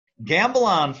Gamble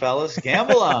on, fellas.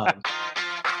 Gamble on.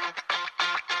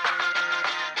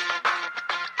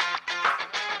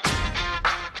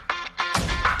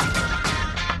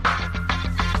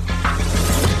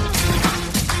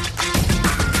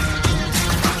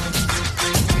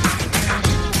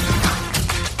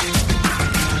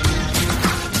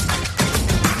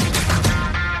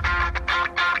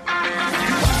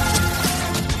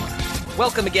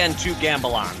 Welcome again to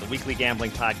Gamble On, the weekly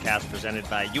gambling podcast presented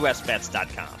by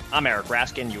USBets.com. I'm Eric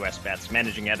Raskin, US Bets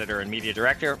Managing Editor and Media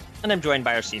Director, and I'm joined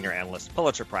by our senior analyst,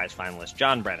 Pulitzer Prize finalist,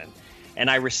 John Brennan. And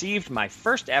I received my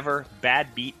first ever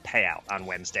bad beat payout on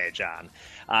Wednesday, John.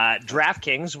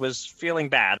 DraftKings was feeling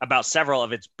bad about several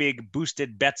of its big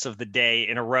boosted bets of the day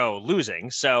in a row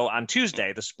losing. So on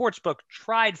Tuesday, the sportsbook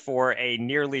tried for a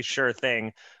nearly sure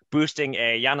thing, boosting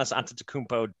a Giannis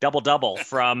Antetokounmpo double-double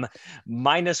from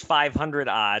minus 500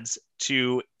 odds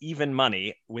to even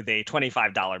money with a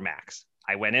 $25 max.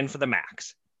 I went in for the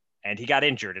max, and he got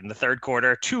injured in the third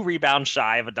quarter, 2 rebounds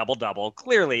shy of a double-double,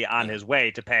 clearly on his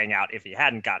way to paying out if he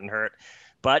hadn't gotten hurt.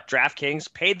 But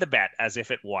DraftKings paid the bet as if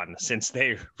it won, since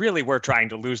they really were trying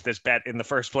to lose this bet in the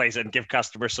first place and give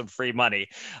customers some free money.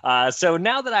 So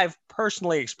now that I've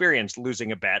personally experienced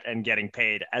losing a bet and getting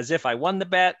paid as if I won the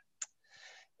bet,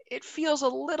 it feels a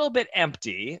little bit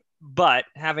empty, but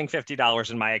having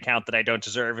 $50 in my account that I don't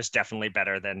deserve is definitely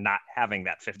better than not having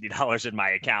that $50 in my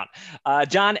account.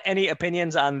 John, any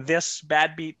opinions on this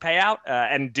bad beat payout?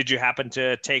 And did you happen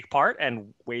to take part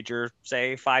and wager,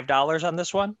 say, $5 on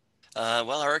this one?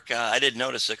 Well, Eric, I didn't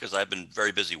notice it because I've been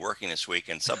very busy working this week,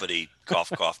 and somebody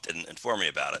coughed didn't inform me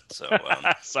about it. So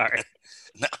Sorry.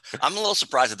 No, I'm a little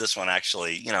surprised at this one,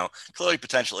 actually. Clearly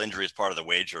potential injury is part of the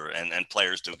wager, and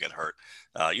players do get hurt.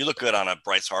 You look good on a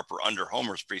Bryce Harper under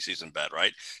Homer's preseason bet,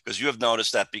 right? Because you have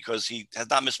noticed that because he has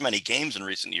not missed many games in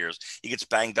recent years, he gets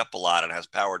banged up a lot and has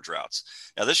power droughts.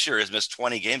 Now, this year he's missed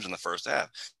 20 games in the first half.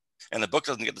 And the book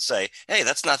doesn't get to say, hey,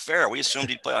 that's not fair. We assumed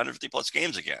he'd play 150 plus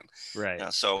games again. Right.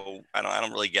 So I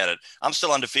don't really get it. I'm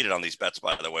still undefeated on these bets,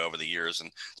 by the way, over the years. And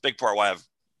it's a big part why I've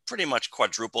pretty much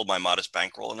quadrupled my modest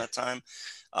bankroll in that time.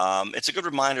 It's a good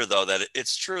reminder, though, that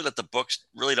it's true that the books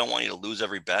really don't want you to lose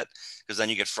every bet, because then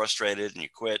you get frustrated and you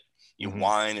quit. You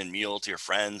whine and mule to your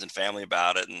friends and family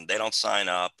about it, and they don't sign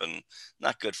up, and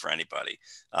not good for anybody.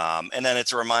 And then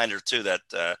it's a reminder, too, that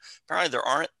apparently there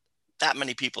aren't that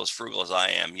many people as frugal as I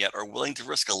am yet are willing to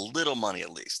risk a little money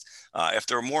at least. If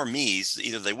there were more me's,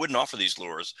 either they wouldn't offer these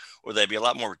lures, or they'd be a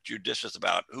lot more judicious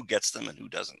about who gets them and who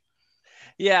doesn't.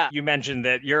 Yeah, you mentioned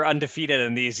that you're undefeated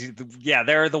in these. Yeah,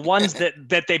 they're the ones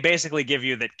that they basically give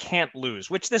you that can't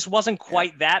lose, which this wasn't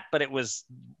quite that, but it was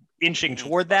inching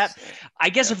toward that. I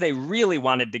guess if they really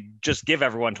wanted to just give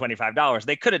everyone $25,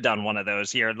 they could have done one of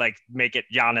those here, like make it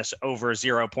Giannis over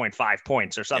 0.5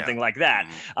 points or something like that.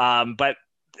 But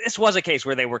this was a case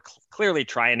where they were clearly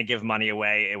trying to give money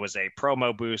away. It was a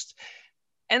promo boost.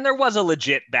 And there was a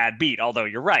legit bad beat, although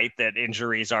you're right that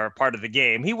injuries are part of the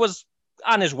game. He was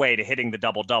on his way to hitting the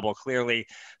double-double, clearly.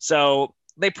 So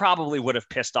they probably would have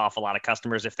pissed off a lot of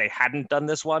customers if they hadn't done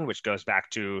this one, which goes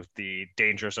back to the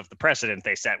dangers of the precedent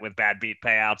they set with bad beat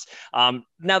payouts.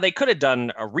 Now, they could have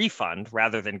done a refund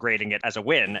rather than grading it as a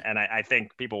win, and I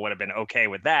think people would have been okay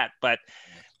with that. But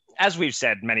as we've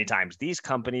said many times, these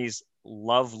companies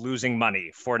love losing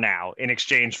money for now in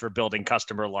exchange for building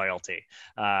customer loyalty.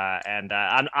 And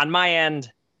on my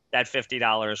end, that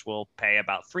 $50 will pay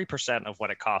about 3% of what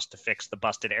it costs to fix the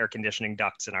busted air conditioning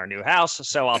ducts in our new house.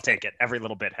 So I'll take it. Every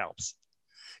little bit helps.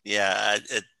 Yeah,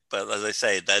 but as I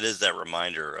say, that is that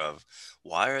reminder of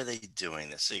why are they doing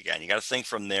this again? You got to think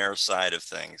from their side of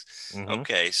things.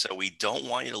 Okay, so we don't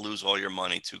want you to lose all your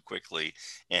money too quickly.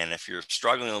 And if you're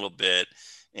struggling a little bit,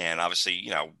 and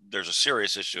obviously, there's a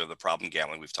serious issue of the problem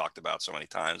gambling we've talked about so many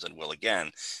times and will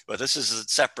again. But this is a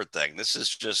separate thing. This is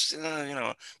just,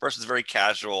 person's very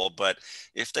casual. But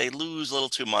if they lose a little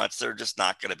too much, they're just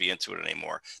not going to be into it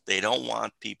anymore. They don't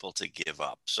want people to give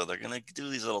up. So they're going to do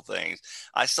these little things.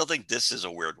 I still think this is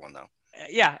a weird one, though.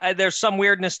 Yeah, there's some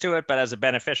weirdness to it, but as a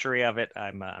beneficiary of it,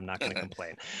 I'm not going to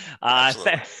complain.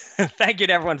 Thank you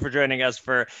to everyone for joining us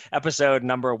for episode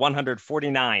number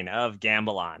 149 of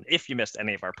Gamble On. If you missed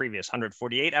any of our previous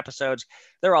 148 episodes,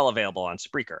 they're all available on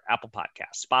Spreaker, Apple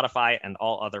Podcasts, Spotify, and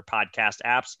all other podcast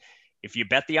apps. If you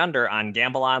bet the under on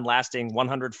Gamble On lasting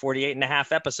 148 and a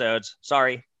half episodes,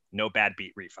 sorry, no bad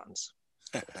beat refunds.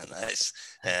 Nice.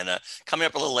 And coming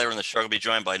up a little later in the show, we'll be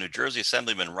joined by New Jersey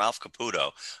Assemblyman Ralph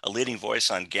Caputo, a leading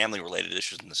voice on gambling-related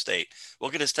issues in the state.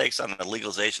 We'll get his takes on the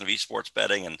legalization of esports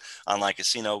betting and online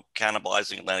casino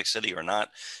cannibalizing Atlantic City or not.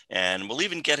 And we'll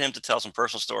even get him to tell some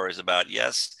personal stories about,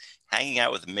 yes, hanging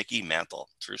out with Mickey Mantle.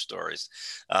 True stories.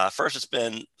 First, it's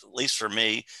been, at least for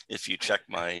me, if you check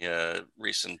my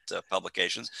recent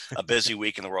publications, a busy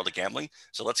week in the world of gambling.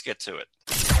 So let's get to it.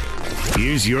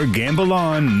 Here's your Gamble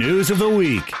On News of the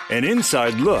Week, an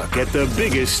inside look at the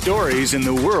biggest stories in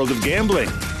the world of gambling.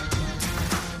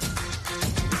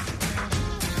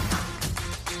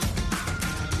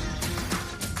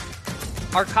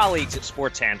 Our colleagues at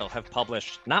Sports Handle have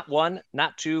published not one,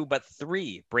 not two, but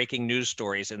three breaking news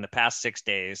stories in the past 6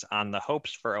 days on the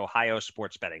hopes for Ohio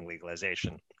sports betting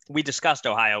legalization. We discussed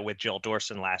Ohio with Jill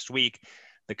Dorson last week.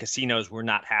 The casinos were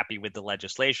not happy with the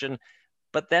legislation,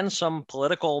 but then some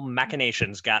political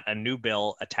machinations got a new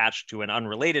bill attached to an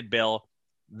unrelated bill,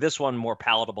 this one more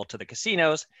palatable to the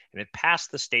casinos, and it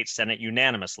passed the state Senate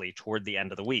unanimously toward the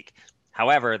end of the week.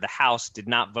 However, the House did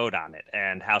not vote on it,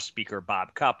 and House Speaker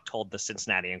Bob Cupp told the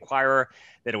Cincinnati Enquirer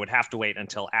that it would have to wait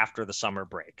until after the summer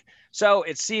break. So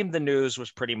it seemed the news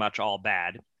was pretty much all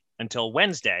bad until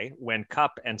Wednesday, when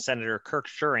Cupp and Senator Kirk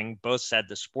Scheuring both said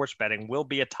that sports betting will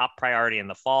be a top priority in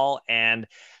the fall, and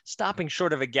stopping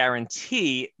short of a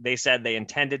guarantee, they said they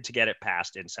intended to get it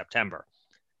passed in September.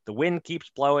 The wind keeps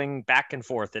blowing back and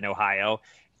forth in Ohio,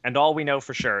 and all we know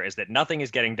for sure is that nothing is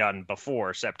getting done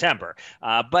before September.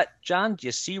 But, John, do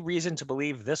you see reason to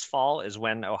believe this fall is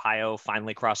when Ohio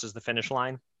finally crosses the finish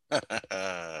line?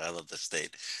 I love this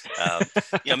state.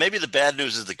 Maybe the bad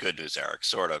news is the good news, Eric,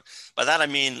 sort of. By that, I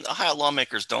mean, Ohio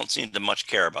lawmakers don't seem to much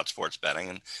care about sports betting.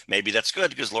 And maybe that's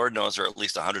good because Lord knows there are at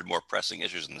least 100 more pressing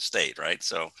issues in the state, right?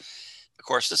 So, of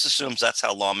course, this assumes that's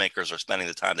how lawmakers are spending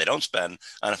the time they don't spend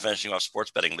on finishing off sports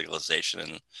betting legalization.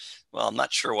 And, well, I'm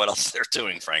not sure what else they're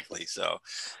doing, frankly. So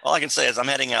all I can say is I'm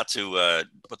heading out to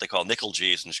what they call Nickel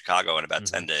G's in Chicago in about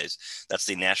 10 days. That's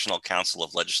the National Council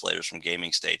of Legislators from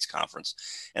Gaming States Conference.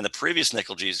 And the previous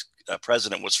Nickel G's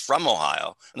president was from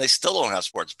Ohio, and they still don't have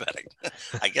sports betting.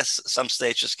 I guess some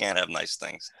states just can't have nice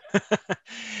things.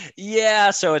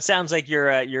 Yeah, so it sounds like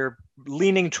you're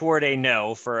leaning toward a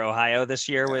no for Ohio this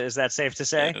year. No. Is that safe to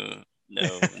say?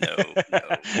 No.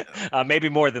 Maybe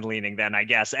more than leaning then, I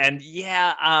guess. And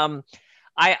yeah,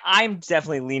 I'm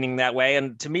definitely leaning that way.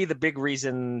 And to me, the big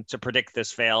reason to predict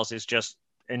this fails is just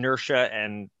inertia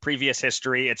and previous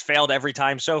history. It's failed every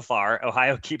time so far.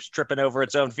 Ohio keeps tripping over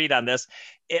its own feet on this.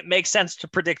 It makes sense to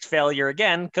predict failure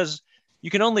again because you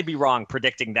can only be wrong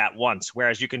predicting that once,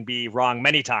 whereas you can be wrong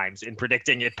many times in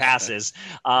predicting it passes.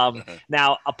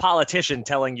 Now, a politician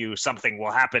telling you something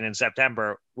will happen in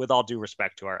September, with all due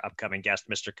respect to our upcoming guest,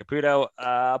 Mr. Caputo,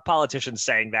 a politician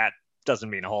saying that doesn't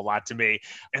mean a whole lot to me.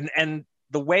 And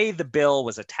the way the bill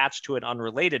was attached to an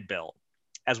unrelated bill,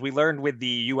 as we learned with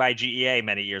the UIGEA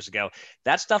many years ago,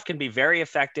 that stuff can be very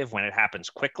effective when it happens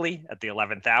quickly at the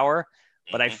 11th hour.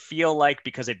 But I feel like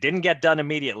because it didn't get done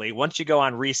immediately, once you go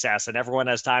on recess and everyone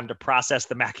has time to process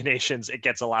the machinations, it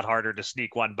gets a lot harder to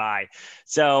sneak one by.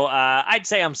 So I'd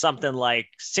say I'm something like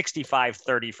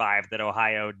 65-35 that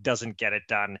Ohio doesn't get it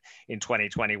done in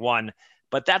 2021.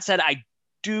 But that said, I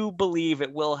do believe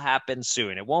it will happen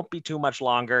soon. It won't be too much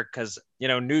longer because,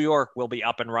 New York will be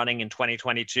up and running in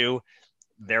 2022.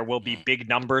 There will be big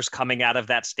numbers coming out of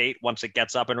that state once it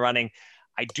gets up and running.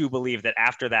 I do believe that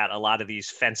after that, a lot of these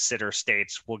fence sitter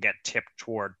states will get tipped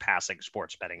toward passing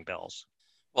sports betting bills.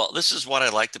 Well, this is what I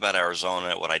liked about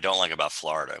Arizona, what I don't like about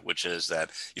Florida, which is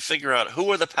that you figure out who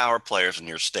are the power players in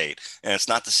your state. And it's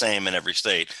not the same in every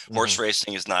state. Horse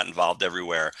racing is not involved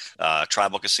everywhere.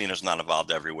 Tribal casinos not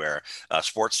involved everywhere.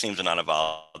 Sports teams are not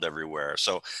involved everywhere.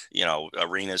 So,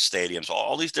 arenas, stadiums,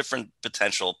 all these different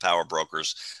potential power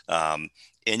brokers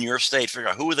in your state, figure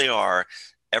out who they are.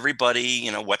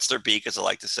 Everybody, wets their beak, as I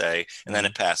like to say, and then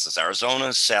it passes.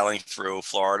 Arizona's sailing through.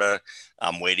 Florida,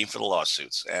 I'm waiting for the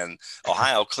lawsuits. And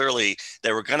Ohio, clearly,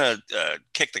 they were going to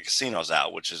kick the casinos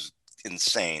out, which is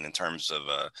insane in terms of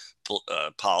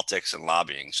politics and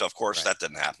lobbying. So, of course, that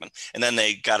didn't happen. And then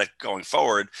they got it going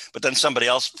forward. But then somebody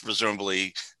else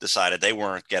presumably decided they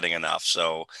weren't getting enough.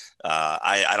 So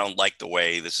I don't like the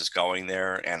way this is going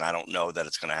there. And I don't know that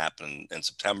it's going to happen in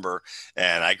September.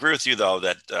 And I agree with you, though,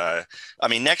 that,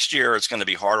 next year it's going to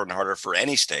be harder and harder for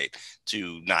any state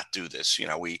to not do this.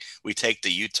 We take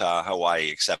the Utah, Hawaii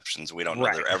exceptions. We don't know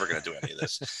they're ever going to do any of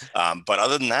this. But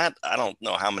other than that, I don't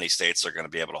know how many states are going to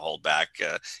be able to hold back.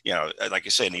 Like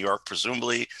you say, New York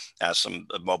presumably has some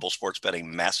mobile sports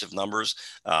betting massive numbers.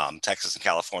 Texas and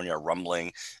California are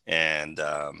rumbling, and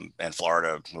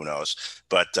Florida, who knows?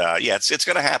 But it's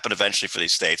going to happen eventually for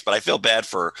these states. But I feel bad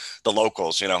for the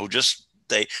locals, who just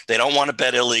they don't want to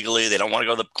bet illegally. They don't want to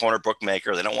go to the corner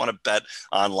bookmaker. They don't want to bet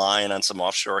online on some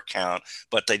offshore account,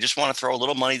 but they just want to throw a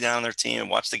little money down their team and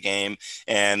watch the game.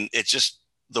 And it's just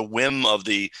the whim of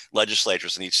the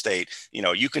legislatures in each state.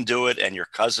 You can do it, and your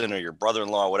cousin or your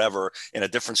brother-in-law, whatever, in a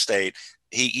different state,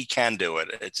 he can do it.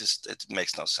 It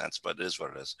makes no sense, but it is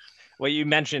what it is. Well, you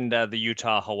mentioned the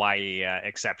Utah-Hawaii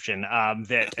exception.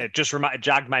 That it just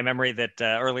jogged my memory that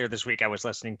earlier this week I was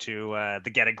listening to the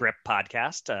Get a Grip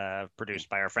podcast produced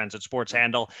by our friends at Sports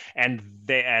Handle, and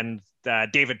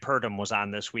David Purdom was on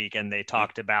this week, and they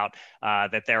talked about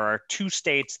that there are 2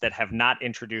 states that have not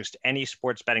introduced any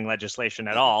sports betting legislation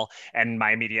at all. And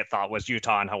my immediate thought was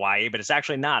Utah and Hawaii, but it's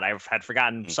actually not. I had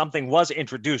forgotten something was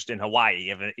introduced in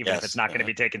Hawaii, even if it's not going to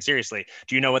be taken seriously.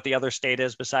 Do you know what the other state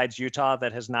is besides Utah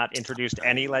that has not introduced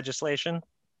any legislation?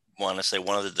 I want to say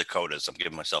one of the Dakotas. I'm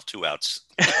giving myself 2 outs.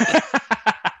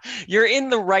 You're in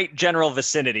the right general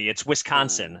vicinity. It's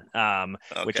Wisconsin,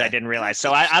 which I didn't realize.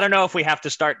 So I don't know if we have to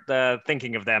start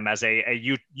thinking of them as a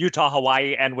Utah,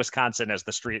 Hawaii, and Wisconsin as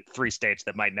the 3 states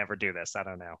that might never do this. I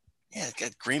don't know. Yeah,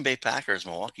 Green Bay Packers,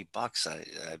 Milwaukee Bucks.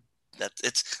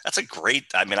 That's a great.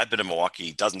 I mean, I've been to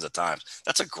Milwaukee dozens of times.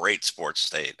 That's a great sports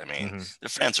state. I mean, the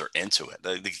fans are into it.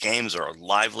 The games are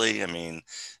lively. I mean,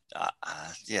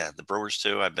 the Brewers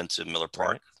too. I've been to Miller Park,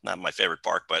 right. Not my favorite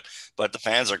park, but the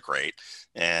fans are great.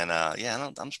 And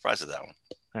I'm surprised at that one.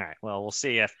 All right. Well, we'll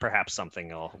see if perhaps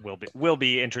something will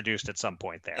be introduced at some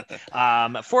point there.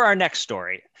 For our next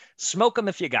story, smoke them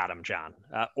if you got them, John,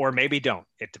 or maybe don't.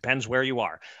 It depends where you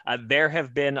are. There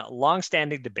have been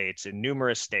longstanding debates in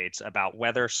numerous states about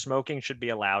whether smoking should be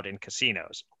allowed in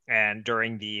casinos. And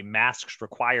during the masks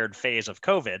required phase of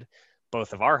COVID,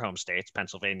 both of our home states,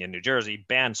 Pennsylvania and New Jersey,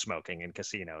 banned smoking in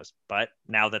casinos. But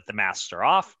now that the masks are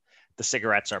off, the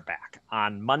cigarettes are back.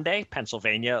 On Monday,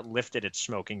 Pennsylvania lifted its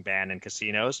smoking ban in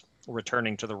casinos,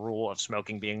 returning to the rule of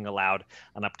smoking being allowed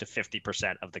on up to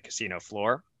 50% of the casino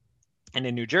floor. And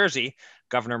in New Jersey,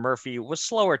 Governor Murphy was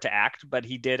slower to act, but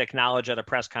he did acknowledge at a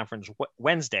press conference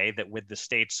Wednesday that with the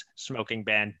state's smoking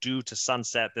ban due to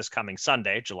sunset this coming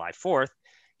Sunday, July 4th,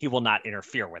 he will not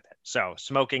interfere with it. So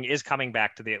smoking is coming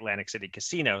back to the Atlantic City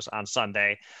casinos on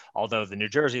Sunday, although the New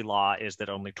Jersey law is that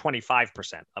only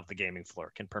 25% of the gaming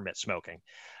floor can permit smoking.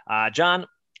 John,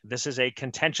 this is a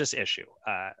contentious issue.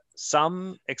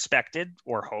 Some expected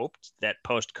or hoped that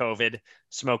post-COVID,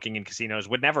 smoking in casinos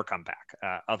would never come back.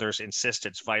 Others insist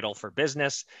it's vital for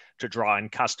business to draw in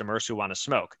customers who want to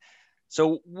smoke.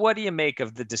 So what do you make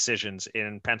of the decisions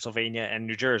in Pennsylvania and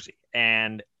New Jersey?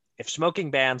 And if smoking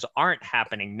bans aren't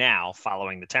happening now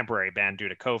following the temporary ban due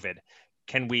to COVID,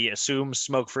 can we assume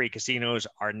smoke-free casinos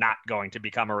are not going to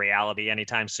become a reality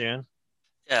anytime soon?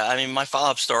 Yeah, I mean, my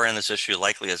follow-up story on this issue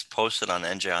likely is posted on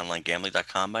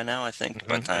njOnlineGambling.com by now, I think,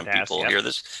 by the time people hear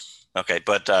this. Okay,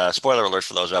 but spoiler alert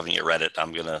for those who haven't yet read it,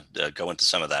 I'm going to go into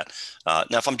some of that.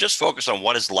 Now, if I'm just focused on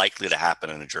what is likely to happen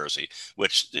in New Jersey,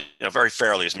 which very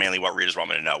fairly is mainly what readers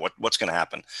want me to know, what's going to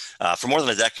happen. For more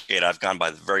than a decade, I've gone by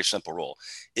the very simple rule.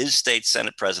 Is State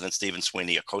Senate President Stephen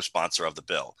Sweeney a co-sponsor of the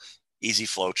bill? Easy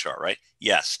flow chart, right?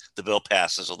 Yes, the bill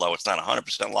passes, although it's not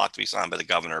 100% locked to be signed by the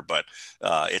governor, but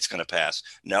it's going to pass.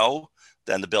 No,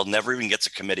 then the bill never even gets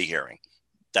a committee hearing.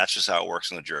 That's just how it works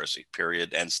in New Jersey,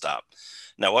 period, end stop.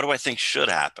 Now, what do I think should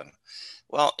happen?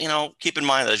 Well, keep in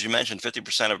mind that, as you mentioned,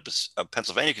 50% of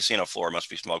Pennsylvania casino floor must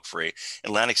be smoke-free.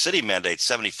 Atlantic City mandates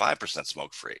 75%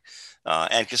 smoke-free.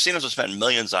 And casinos have spent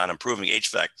millions on improving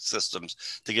HVAC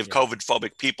systems to give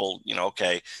COVID-phobic people,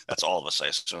 okay, that's all of us, I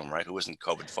assume, right, who isn't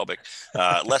COVID-phobic,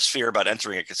 less fear about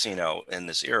entering a casino in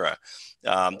this era.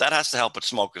 That has to help with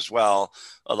smoke as well,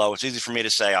 although it's easy for me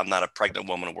to say I'm not a pregnant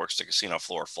woman who works the casino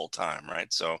floor full-time,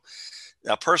 right? So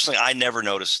now, personally, I never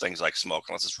notice things like smoke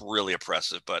unless it's really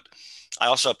oppressive, but I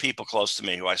also have people close to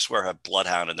me who I swear have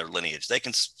bloodhound in their lineage. They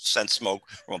can sense smoke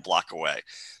from a block away.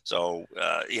 So,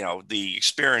 the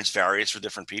experience varies for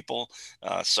different people.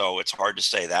 So it's hard to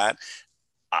say that.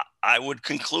 I would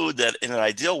conclude that in an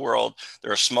ideal world,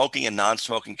 there are smoking and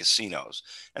non-smoking casinos,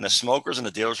 and the smokers and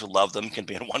the dealers who love them can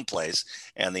be in one place,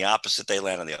 and the opposite, they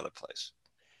land in the other place.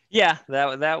 Yeah,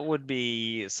 that would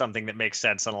be something that makes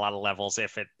sense on a lot of levels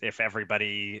if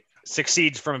everybody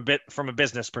succeeds from a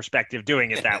business perspective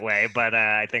doing it that way. But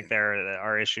I think there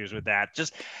are issues with that.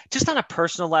 Just on a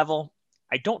personal level,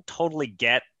 I don't totally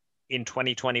get in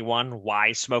 2021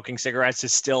 why smoking cigarettes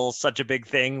is still such a big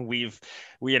thing.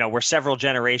 We're several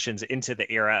generations into the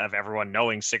era of everyone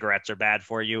knowing cigarettes are bad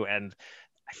for you, and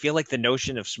I feel like the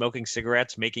notion of smoking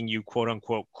cigarettes making you quote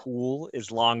unquote cool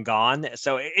is long gone.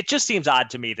 So it just seems odd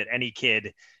to me that any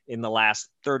kid in the last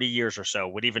 30 years or so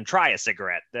would even try a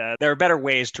cigarette. There are better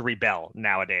ways to rebel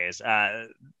nowadays.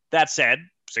 That said,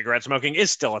 cigarette smoking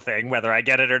is still a thing, whether I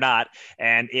get it or not.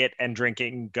 And it and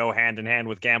drinking go hand in hand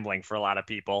with gambling for a lot of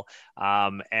people.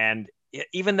 And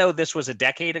even though this was a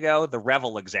decade ago, the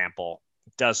Revel example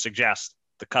does suggest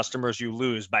the customers you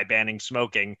lose by banning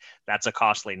smoking, that's a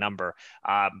costly number.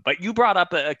 But you brought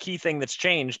up a key thing that's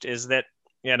changed is that,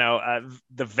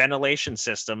 the ventilation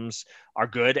systems are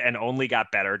good and only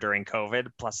got better during COVID.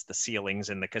 Plus the ceilings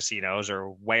in the casinos are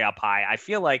way up high. I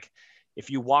feel like if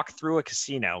you walk through a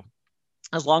casino,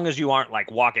 as long as you aren't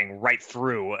like walking right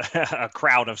through a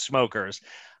crowd of smokers,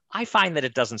 I find that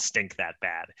it doesn't stink that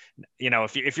bad.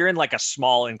 If you're in like a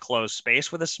small enclosed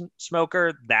space with a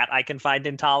smoker, that I can find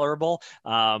intolerable.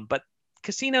 But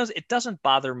casinos, it doesn't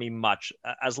bother me much.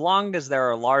 As long as there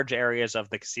are large areas of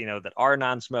the casino that are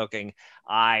non-smoking,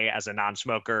 I, as a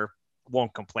non-smoker,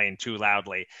 won't complain too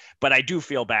loudly. But I do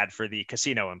feel bad for the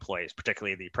casino employees,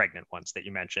 particularly the pregnant ones that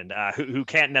you mentioned, who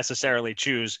can't necessarily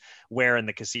choose where in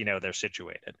the casino they're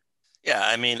situated. Yeah,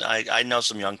 I mean, I know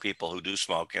some young people who do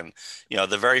smoke, and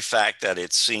the very fact that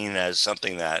it's seen as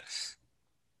something that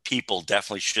people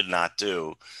definitely should not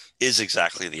do is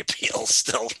exactly the appeal.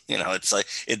 Still, it's like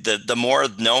the more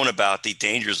known about the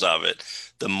dangers of it,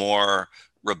 the more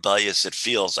rebellious it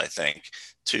feels, I think,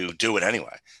 to do it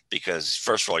anyway. Because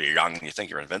first of all, you're young and you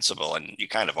think you're invincible, and you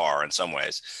kind of are in some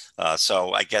ways.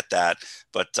 So I get that,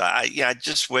 but I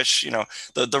just wish,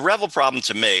 the Revel problem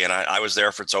to me, and I was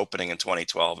there for its opening in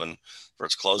 2012 and for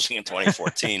its closing in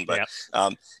 2014. But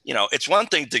Yep. it's one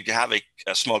thing to have a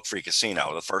smoke-free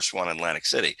casino, the first one in Atlantic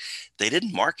City. They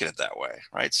didn't market it that way,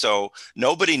 right? So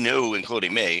nobody knew,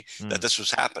 including me, that this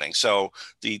was happening. So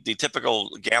the typical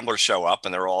gamblers show up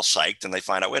and they're all psyched, and they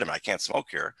find out, wait a minute, I can't smoke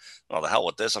here. Well, the hell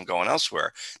with this, I'm going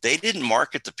elsewhere. They didn't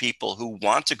market to people who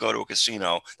want to go to a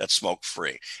casino that's smoke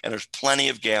free. And there's plenty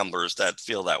of gamblers that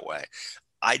feel that way.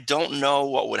 I don't know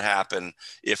what would happen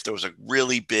if there was a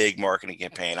really big marketing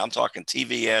campaign. I'm talking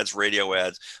TV ads, radio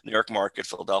ads, New York market,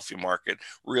 Philadelphia market,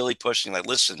 really pushing like,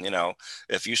 listen,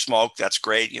 if you smoke, that's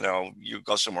great. You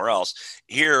go somewhere else.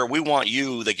 Here, we want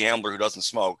you, the gambler who doesn't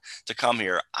smoke, to come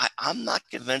here. I'm not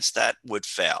convinced that would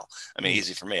fail. I mean,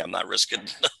 easy for me. I'm not risking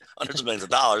hundreds of millions of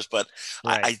dollars, but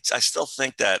Right. I still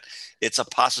think that it's a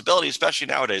possibility, especially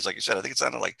nowadays. Like you said, I think it's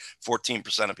down to like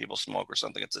 14% of people smoke or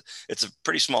something. It's a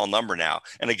pretty small number now.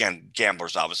 And again,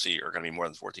 gamblers obviously are going to be more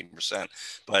than 14%.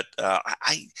 But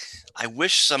I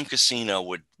wish some casino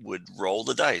would roll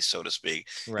the dice, so to speak,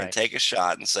 and Right. take a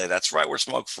shot and say, that's right, we're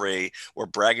smoke free. We're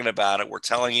bragging about it. We're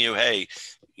telling you, hey,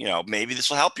 maybe this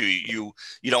will help you. You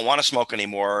don't want to smoke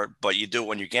anymore, but you do it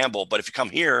when you gamble. But if you come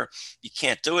here, you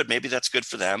can't do it. Maybe that's good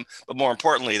for them. But more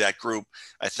importantly, that group,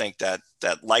 I think that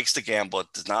likes to gamble,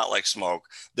 does not like smoke.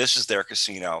 This is their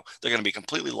casino. They're going to be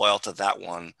completely loyal to that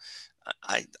one.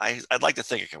 I'd like to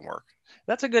think it can work.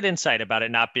 That's a good insight about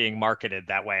it not being marketed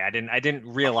that way. I didn't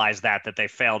realize that they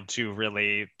failed to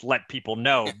really let people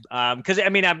know. Because I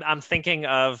mean, I'm thinking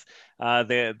of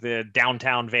the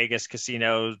downtown Vegas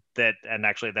casino and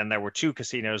actually then there were two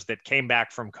casinos that came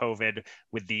back from COVID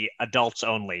with the adults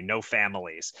only, no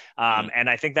families. And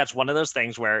I think that's one of those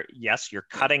things where, yes, you're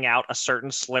cutting out a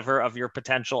certain sliver of your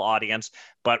potential audience,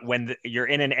 but when you're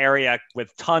in an area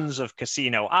with tons of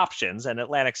casino options, and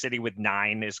Atlantic City with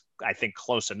 9 is, I think,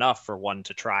 close enough for one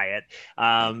to try it,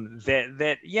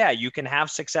 you can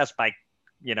have success by,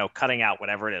 cutting out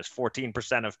whatever it is.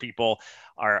 14% of people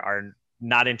are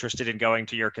not interested in going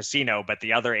to your casino, but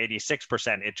the other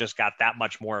 86%, it just got that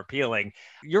much more appealing.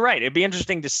 You're right. It'd be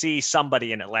interesting to see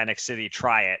somebody in Atlantic City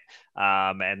try it,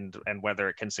 and whether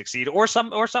it can succeed, or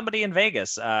somebody in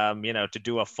Vegas, to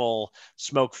do a full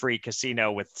smoke-free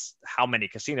casino with how many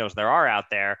casinos there are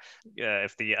out there.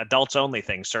 If the adults only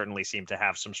thing certainly seemed to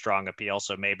have some strong appeal,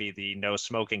 so maybe the no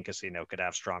smoking casino could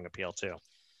have strong appeal too.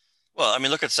 Well, I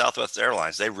mean, look at Southwest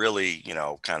Airlines. They really,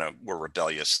 kind of were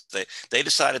rebellious. They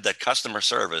decided that customer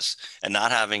service and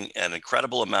not having an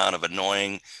incredible amount of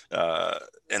annoying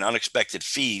and unexpected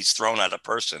fees thrown at a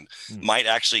person might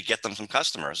actually get them some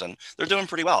customers, and they're doing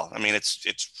pretty well. I mean,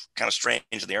 it's kind of strange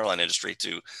in the airline industry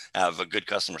to have a good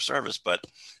customer service, but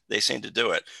they seem to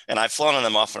do it. And I've flown on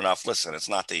them often enough. Listen, it's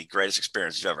not the greatest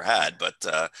experience you've ever had, but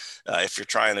if you're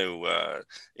trying to,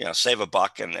 save a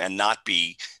buck and not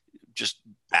be just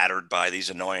battered by these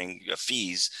annoying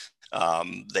fees,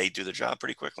 they do the job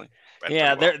pretty quickly.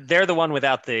 Yeah, they're the one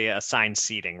without the assigned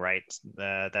seating, right?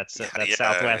 That's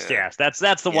Southwest. Yeah. Yes,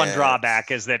 that's the one drawback,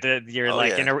 is that you're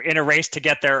in a race to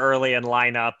get there early and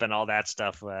line up and all that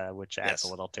stuff, which adds a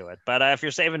little to it. But if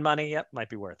you're saving money, might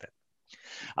be worth it.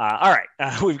 All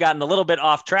right, we've gotten a little bit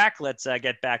off track. Let's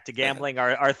get back to gambling.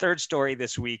 Our third story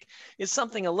this week is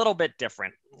something a little bit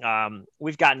different.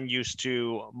 We've gotten used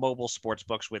to mobile sports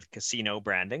books with casino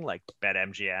branding like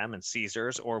BetMGM and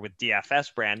Caesars, or with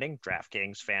DFS branding,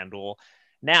 DraftKings, FanDuel.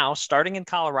 Now, starting in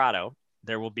Colorado,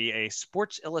 there will be a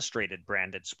Sports Illustrated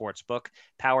branded sports book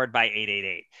powered by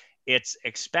 888. It's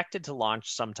expected to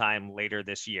launch sometime later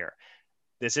this year.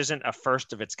 This isn't a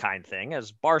first of its kind thing,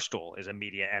 as Barstool is a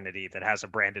media entity that has a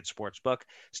branded sports book.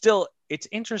 Still, it's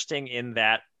interesting in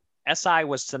that SI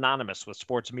was synonymous with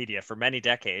sports media for many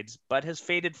decades, but has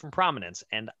faded from prominence.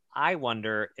 And I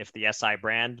wonder if the SI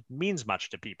brand means much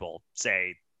to people,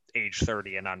 say, age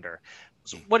 30 and under.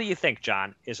 So what do you think,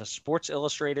 John? Is a Sports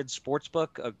Illustrated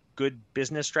sportsbook a good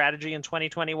business strategy in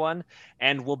 2021?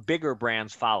 And will bigger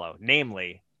brands follow?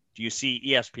 Namely, do you see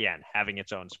ESPN having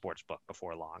its own sportsbook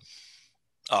before long?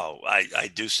 Oh, I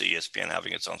do see ESPN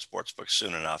having its own sports book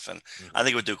soon enough. And I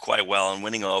think it would do quite well in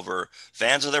winning over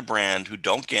fans of their brand who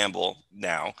don't gamble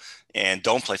now and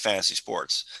don't play fantasy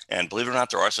sports. And believe it or not,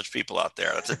 there are such people out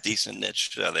there. That's a decent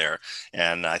niche there.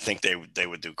 And I think they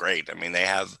would do great. I mean, they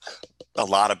have a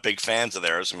lot of big fans of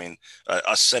theirs. I mean,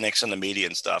 us cynics in the media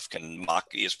and stuff can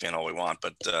mock ESPN all we want,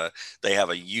 but they have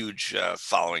a huge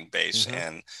following base.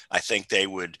 And I think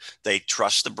they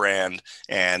trust the brand,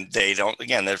 and they don't,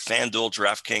 again, they're FanDuel,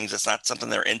 DraftKings. It's not something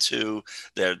they're into.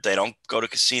 They don't go to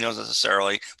casinos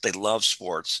necessarily. They love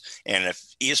sports. And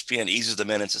if ESPN eases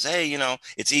them in and says, hey,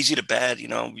 it's easy to bet,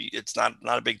 it's not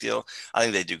a big deal, I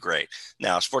think they do great.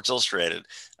 Now, Sports Illustrated,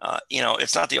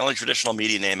 it's not the only traditional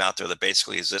media name out there that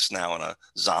basically exists now on a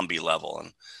zombie level.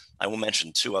 And I will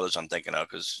mention two others I'm thinking of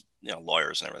because,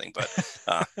 lawyers and everything.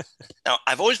 But now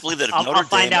I've always believed that if I'll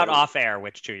find out off air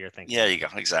which two you're thinking. Yeah, you go.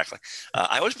 Exactly.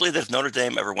 I always believe that if Notre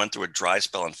Dame ever went through a dry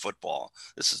spell in football,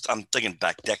 I'm thinking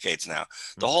back decades now,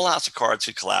 the whole house of cards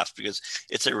could collapse because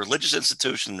it's a religious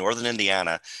institution in northern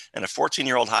Indiana, and a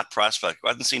 14-year-old hot prospect who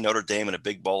hasn't seen Notre Dame in a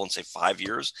big bowl in, say, 5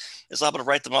 years is liable to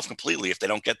write them off completely if they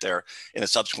don't get there in a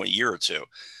subsequent year or two.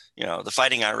 The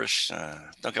Fighting Irish,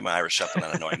 don't get my Irish up in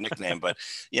that annoying nickname, but,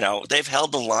 they've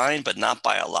held the line, but not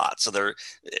by a lot. So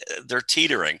they're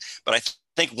teetering. But I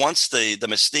think once the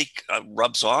mystique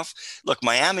rubs off, look,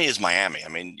 Miami is Miami. I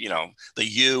mean, the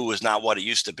U is not what it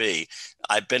used to be.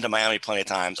 I've been to Miami plenty of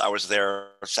times. I was there,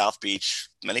 South Beach,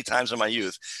 many times in my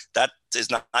youth. That is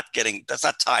that's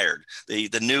not tired. The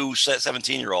new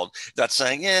 17-year-old that's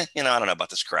saying, I don't know about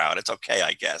this crowd. It's okay,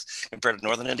 I guess. Compared to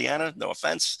Northern Indiana, no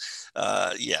offense.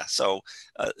 So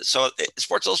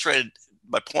Sports Illustrated,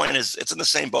 my point is it's in the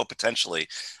same boat potentially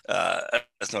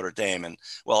as Notre Dame. And,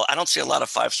 well, I don't see a lot of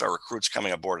five-star recruits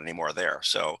coming aboard anymore there.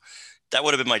 So that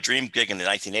would have been my dream gig in the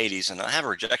 1980s, and I have a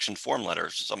rejection form letter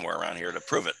somewhere around here to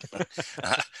prove it.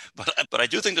 But I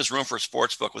do think there's room for a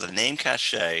sports book with a name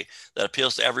cachet that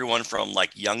appeals to everyone from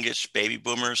like youngish baby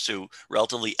boomers to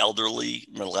relatively elderly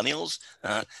millennials.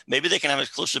 Maybe they can have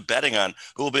exclusive betting on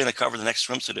who will be in the cover of the next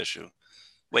swimsuit issue.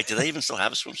 Wait, do they even still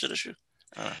have a swimsuit issue?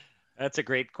 That's a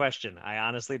great question. I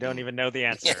honestly don't even know the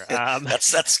answer.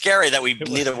 That's scary that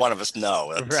neither one of us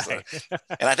know. Right.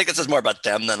 And I think it says more about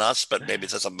them than us, but maybe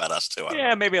it says something about us too.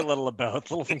 Yeah, maybe a little of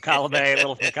both. A little from column A, a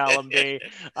little from column B.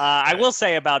 I will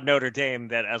say about Notre Dame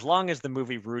that as long as the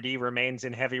movie Rudy remains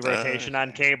in heavy rotation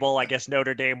on cable, I guess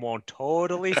Notre Dame won't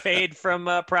totally fade from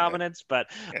prominence. But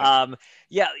I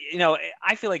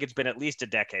feel like it's been at least a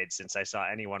decade since I saw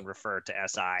anyone refer to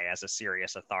SI as a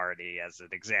serious authority, as an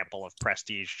example of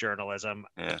prestige journalism.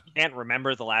 I can't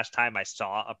remember the last time I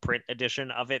saw a print edition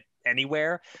of it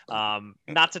anywhere.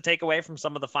 Not to take away from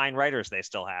some of the fine writers they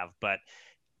still have, but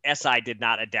SI did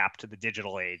not adapt to the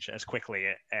digital age as quickly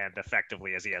and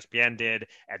effectively as ESPN did,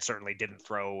 and certainly didn't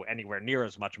throw anywhere near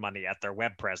as much money at their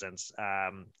web presence.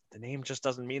 The name just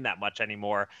doesn't mean that much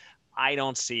anymore. I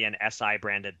don't see an SI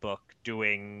branded book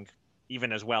doing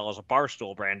even as well as a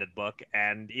Barstool branded book,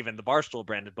 and even the Barstool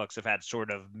branded books have had sort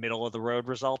of middle of the road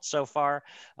results so far.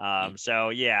 So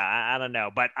I don't know,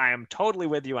 but I am totally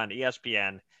with you on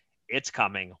ESPN. It's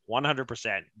coming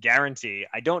 100% guarantee.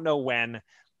 I don't know when,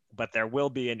 but there will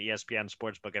be an ESPN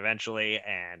sportsbook eventually,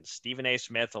 and Stephen A.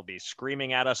 Smith will be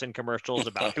screaming at us in commercials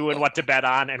about who and what to bet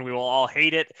on, and we will all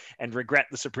hate it and regret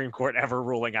the Supreme Court ever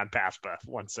ruling on PASPA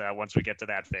once we get to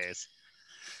that phase.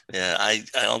 Yeah, I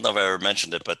don't know if I ever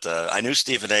mentioned it, but I knew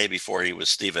Stephen A. before he was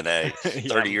Stephen A.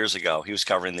 30 years ago. He was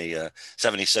covering the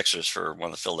 76ers for one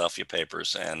of the Philadelphia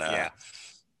papers, and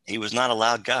he was not a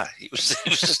loud guy. He was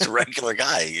just a regular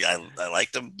guy. I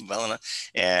liked him well enough,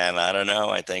 and I don't know,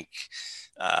 I think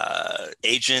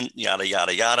agent, yada,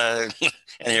 yada, yada.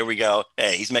 And here we go.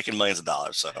 Hey, he's making millions of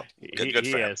dollars. So good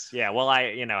for him. Is. Yeah. Well,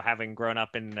 having grown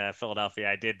up in Philadelphia,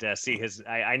 I did see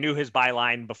I knew his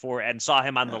byline before and saw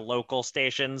him on the local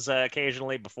stations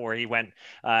occasionally before he went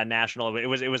national. It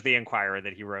was the Inquirer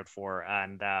that he wrote for.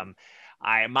 And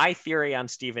My theory on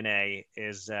Stephen A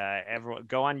is everyone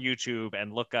go on YouTube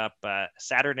and look up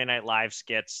Saturday Night Live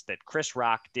skits that Chris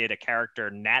Rock did a character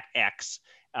Nat X.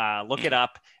 Look it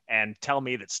up and tell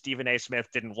me that Stephen A. Smith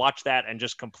didn't watch that and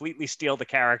just completely steal the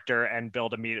character and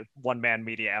build a one-man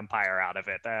media empire out of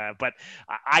it. But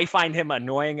I find him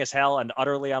annoying as hell and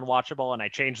utterly unwatchable, and I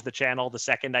change the channel the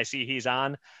second I see he's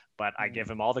on. But I give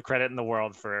him all the credit in the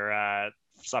world for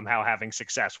somehow having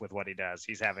success with what he does.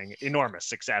 He's having enormous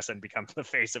success and becomes the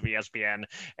face of ESPN,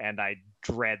 and I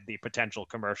dread the potential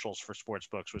commercials for sports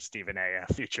books with Stephen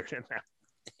A. Featured in them.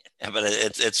 Yeah, but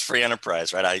it's free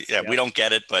enterprise, right? We don't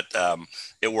get it, but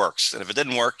it works. And if it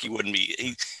didn't work, he wouldn't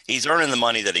be. He's earning the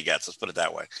money that he gets. Let's put it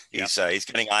that way. He's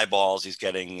getting eyeballs, he's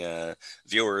getting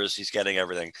viewers, he's getting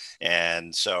everything,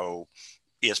 and so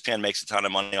ESPN makes a ton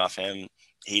of money off him.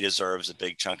 He deserves a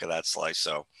big chunk of that slice.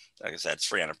 So, like I said, it's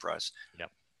free enterprise.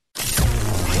 Yep.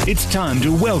 It's time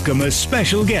to welcome a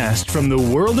special guest from the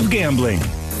world of gambling.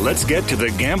 Let's get to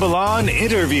the Gamble On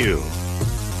interview.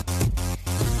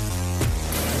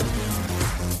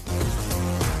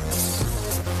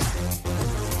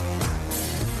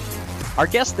 Our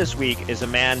guest this week is a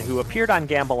man who appeared on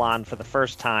Gamble On for the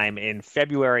first time in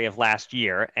February of last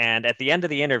year. And at the end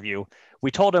of the interview, we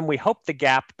told him we hoped the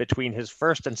gap between his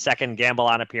first and second Gamble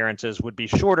On appearances would be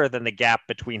shorter than the gap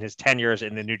between his tenures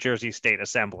in the New Jersey State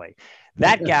Assembly.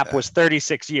 That gap was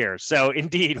 36 years. So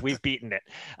indeed, we've beaten it.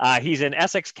 He's an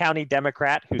Essex County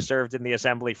Democrat who served in the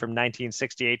Assembly from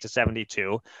 1968 to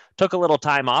 72, took a little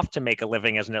time off to make a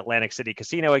living as an Atlantic City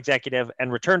casino executive,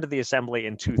 and returned to the Assembly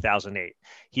in 2008.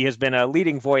 He has been a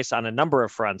leading voice on a number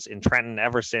of fronts in Trenton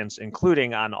ever since,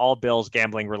 including on all bills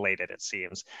gambling related, it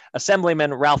seems.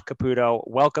 Assemblyman Ralph Caputo,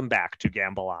 welcome back to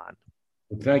Gamble On.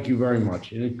 Well, thank you very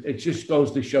much. And it just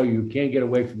goes to show you can't get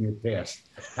away from your past.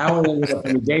 How I ended up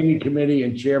in the gaming committee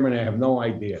and chairman, I have no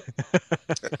idea.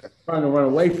 Trying to run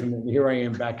away from it, and here I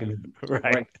am back in the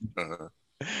right.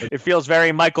 It feels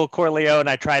very Michael Corleone.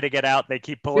 I try to get out, they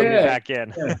keep pulling me back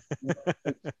in.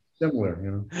 Similar,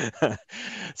 you know.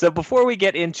 So before we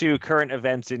get into current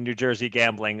events in New Jersey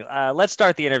gambling, let's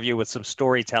start the interview with some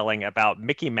storytelling about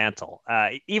Mickey Mantle.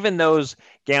 Even those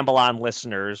Gamble On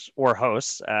listeners or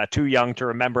hosts too young to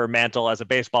remember Mantle as a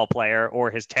baseball player or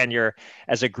his tenure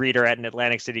as a greeter at an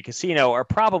Atlantic City casino are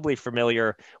probably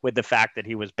familiar with the fact that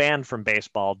he was banned from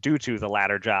baseball due to the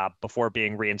latter job before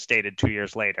being reinstated 2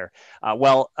 years later.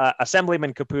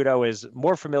 Assemblyman Caputo is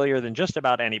more familiar than just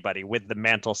about anybody with the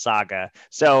Mantle saga.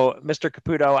 So, Mr.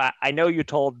 Caputo, I know you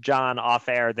told John off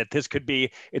air that this could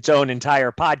be its own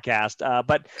entire podcast,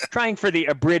 but trying for the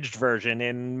abridged version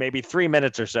in maybe 3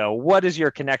 minutes or so, what is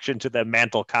your connection to the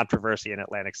Mantle controversy in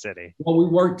Atlantic City? Well, we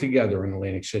worked together in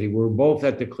Atlantic City. We were both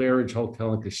at the Claridge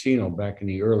Hotel and Casino back in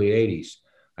the early 80s.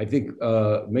 I think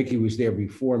Mickey was there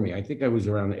before me. I think I was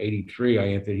around 83. I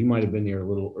entered. He might have been there a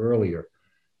little earlier.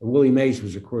 Willie Mays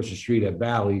was across the street at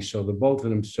Bally, so the both of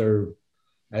them served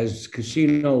as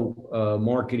casino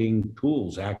marketing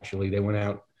tools. Actually, they went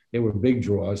out, they were big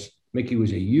draws. Mickey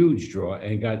was a huge draw,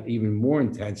 and it got even more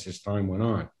intense as time went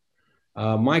on.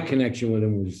 My connection with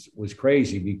him was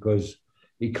crazy because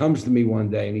he comes to me one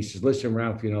day and he says, listen,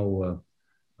 Ralph,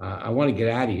 I want to get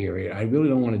out of here. I really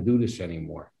don't want to do this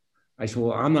anymore. I said,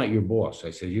 well, I'm not your boss.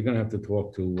 I said, you're going to have to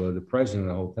talk to the president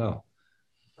of the hotel.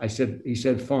 He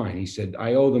said, fine. He said,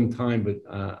 I owe them time, but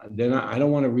I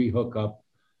don't want to rehook up.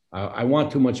 I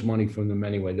want too much money from them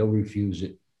anyway. They'll refuse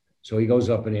it. So he goes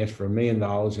up and asks for $1 million.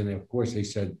 And of course they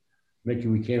said, Mickey,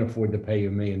 we can't afford to pay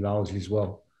you $1 million. He says,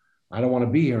 well, I don't want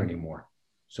to be here anymore.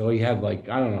 So he had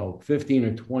 15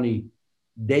 or 20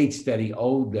 dates that he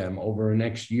owed them over the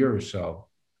next year or so,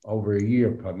 over a year,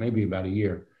 maybe about a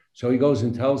year. So he goes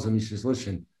and tells them, he says,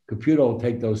 listen, Caputo will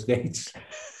take those dates.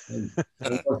 And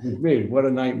what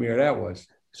a nightmare that was.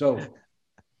 So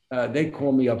they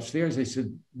called me upstairs. They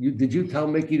said, did you tell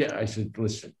Mickey that? I said,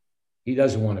 listen, he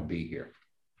doesn't want to be here.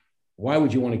 Why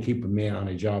would you want to keep a man on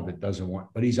a job that doesn't want,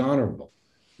 but he's honorable.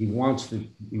 He wants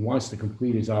to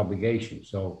complete his obligation.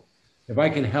 So if I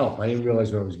can help, I didn't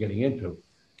realize what I was getting into.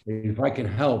 If I can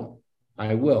help,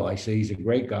 I will. I say he's a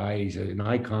great guy. He's an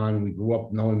icon. We grew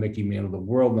up knowing Mickey Mantle. The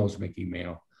world knows Mickey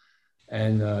Mantle.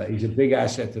 And he's a big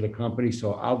asset to the company.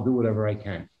 So I'll do whatever I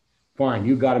can. Fine,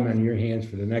 you got him in your hands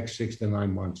for the next 6 to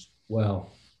 9 months.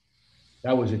 Well,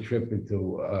 that was a trip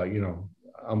into,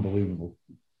 unbelievable.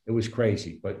 It was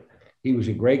crazy, but he was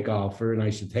a great golfer. And I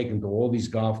used to take him to all these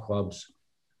golf clubs,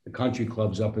 the country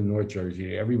clubs up in North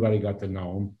Jersey. Everybody got to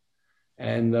know him.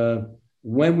 And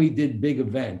when we did big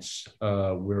events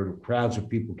where crowds of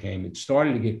people came, it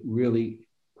started to get really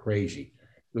crazy.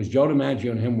 Because Joe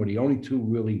DiMaggio and him were the only two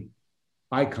really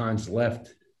icons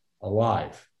left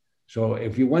alive. So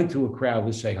if you went to a crowd,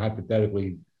 let's say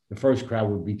hypothetically, the first crowd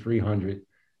would be 300,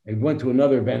 and went to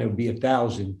another event, it would be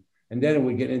 1,000, and then it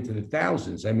would get into the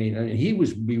thousands. I mean, he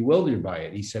was bewildered by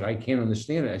it. He said, "I can't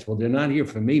understand it." I said, "Well, they're not here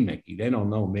for me, Mickey. They don't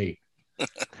know me.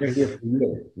 They're here for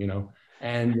you, you know."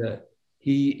 And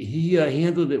he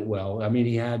handled it well. I mean,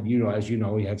 he had, as you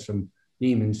know, he had some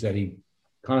demons that he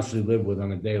constantly lived with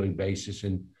on a daily basis,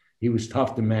 and he was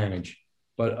tough to manage,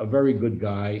 but a very good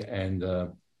guy. And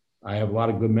I have a lot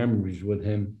of good memories with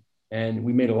him. And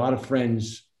we made a lot of friends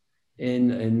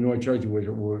in North Jersey,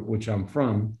 which I'm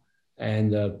from. And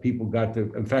people got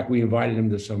to, in fact, we invited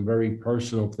him to some very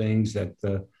personal things that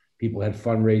people had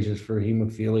fundraisers for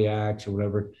hemophiliacs or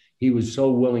whatever. He was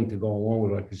so willing to go along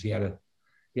with it because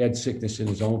he had sickness in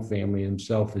his own family,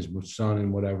 himself, his son,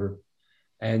 and whatever.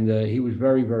 And he was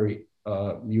very, very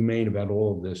humane about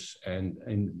all of this and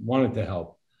wanted to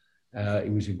help.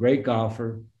 He was a great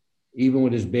golfer, even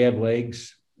with his bad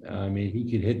legs. I mean,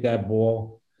 he could hit that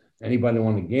ball. Anybody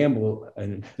want to gamble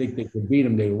and think they could beat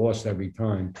him, they lost every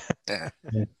time.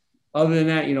 Other than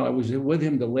that, I was with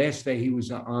him the last day he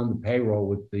was on the payroll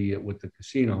with the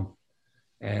casino.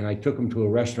 And I took him to a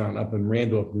restaurant up in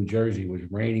Randolph, New Jersey. It was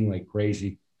raining like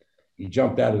crazy. He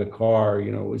jumped out of the car.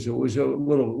 It was a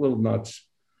little nuts.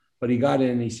 But he got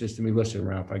in and he says to me, "Listen,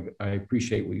 Ralph, I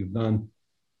appreciate what you've done."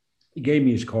 He gave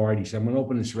me his card. He said, "I'm going to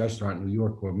open this restaurant in New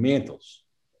York called Mantles."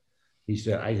 I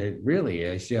said, "Really?"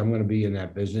 I said, "I'm going to be in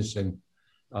that business and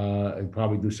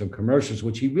probably do some commercials,"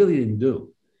 which he really didn't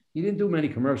do. He didn't do many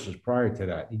commercials prior to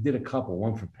that. He did a couple,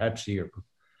 one for Pepsi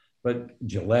but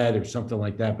Gillette or something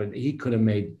like that. But he could have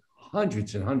made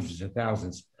hundreds and hundreds of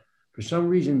thousands. For some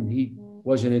reason, he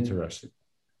wasn't interested.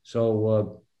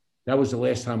 So that was the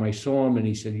last time I saw him. And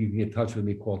he said, "You can get in touch with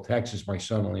me, call Texas. My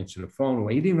son will answer the phone."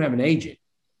 Well, he didn't even have an agent.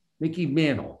 Mickey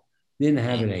Mantle didn't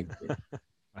have an agent.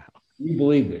 Wow. Can you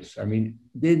believe this? I mean,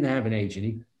 didn't have an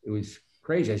agent. It was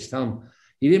crazy. I was telling him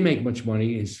he didn't make much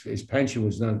money. His pension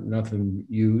was nothing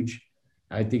huge.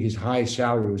 I think his highest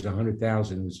salary was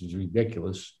 $100,000, which is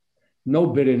ridiculous. No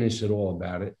bitterness at all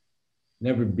about it.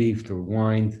 Never beefed or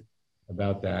whined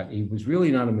about that. He was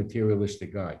really not a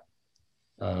materialistic guy.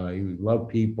 He loved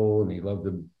people and he loved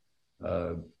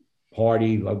to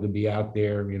party, loved to be out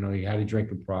there. He had a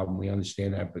drinking problem. We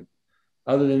understand that. But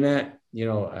other than that,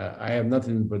 I have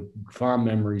nothing but fond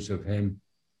memories of him.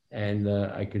 And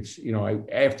I could,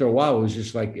 after a while, it was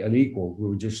just like an equal. We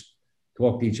would just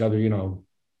talk to each other,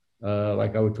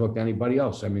 like I would talk to anybody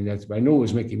else. I mean, I knew it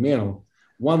was Mickey Mantle.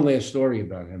 One last story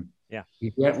about him. Yeah.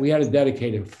 We had a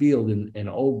dedicated field in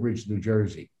Old Bridge, New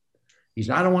Jersey. He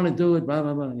said, "I don't want to do it, blah,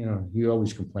 blah, blah." He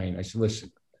always complained. I said,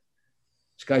 "Listen,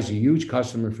 this guy's a huge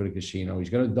customer for the casino. He's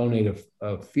going to donate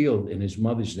a field in his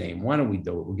mother's name. Why don't we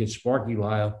do it? We'll get Sparky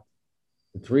Lyle.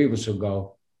 The three of us will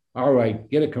go. All right,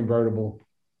 get a convertible.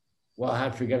 Well, I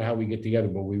forget how we get together,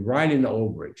 but we ride into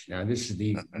Old Bridge." Now, this is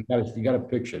you got to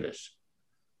picture this.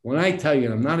 When I tell you,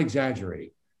 and I'm not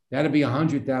exaggerating, that'd be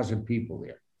 100,000 people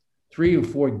there, 3 or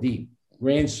 4 deep,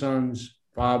 grandsons,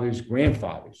 fathers,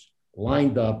 grandfathers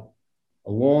lined up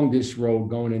along this road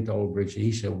going into Old Bridge. And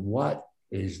he said, "What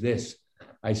is this?"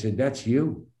 I said, "That's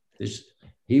you."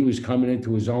 He was coming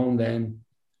into his own then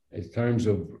in terms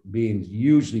of being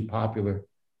hugely popular.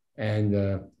 And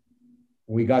when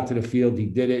we got to the field, he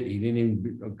did it. He didn't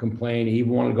even complain. He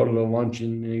even wanted to go to the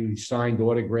luncheon and he signed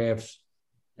autographs.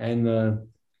 And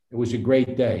it was a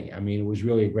great day. I mean, it was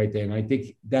really a great day. And I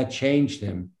think that changed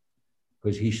him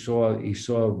because he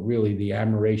saw really the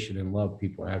admiration and love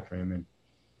people had for him. And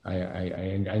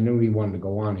I knew he wanted to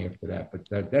go on after that, but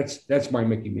that's my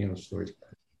Mickey Mantle stories.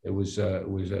 It was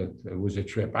a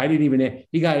trip. I didn't even.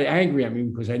 He got angry at me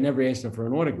because I never asked him for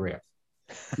an autograph.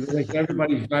 He was like,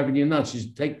 "Everybody's driving you nuts."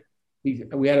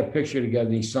 We had a picture together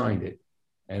and he signed it,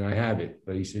 and I have it.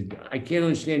 But he said, "I can't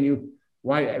understand you.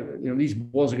 Why? These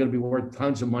balls are going to be worth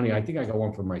tons of money." I think I got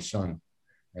one for my son,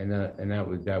 and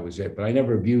that was it. But I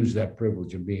never abused that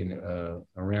privilege of being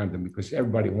around him because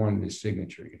everybody wanted his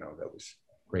signature. That was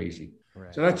crazy.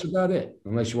 Right. So that's about it,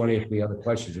 unless you want to ask me other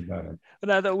questions about it.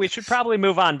 No, we should probably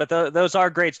move on, but those are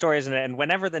great stories. And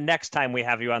whenever the next time we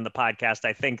have you on the podcast,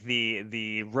 I think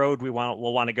the road we'll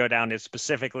want to go down is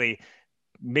specifically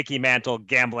Mickey Mantle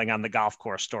gambling on the golf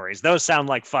course stories. Those sound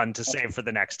like fun to save for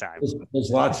the next time. There's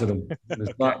lots of them.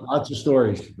 There's lots of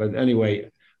stories. But anyway,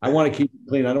 I want to keep it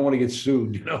clean. I don't want to get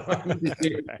sued. Yeah.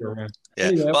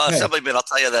 Anyway, Well, okay. Assemblyman, I'll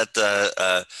tell you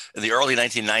that in the early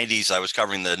 1990s, I was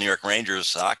covering the New York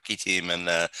Rangers hockey team, and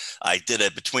I did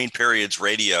a between periods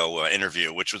radio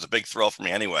interview, which was a big thrill for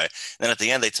me anyway. And then at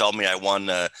the end, they told me I won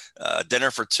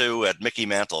dinner for two at Mickey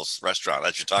Mantle's restaurant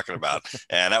that you're talking about,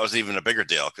 and that was even a bigger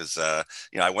deal because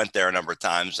I went there a number of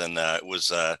times, and it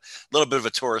was a little bit of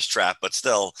a tourist trap, but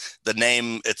still, the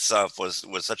name itself was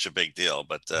such a big deal.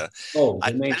 But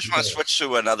I just want to switch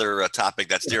to another topic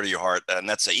that's dear to your heart, and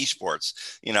that's esports.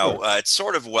 It's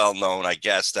sort of well known, I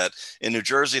guess, that in New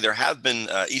Jersey there have been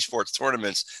esports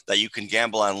tournaments that you can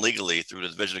gamble on legally through the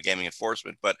Division of Gaming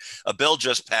Enforcement. But a bill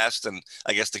just passed, and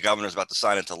I guess the governor's about to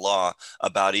sign into law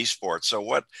about esports. So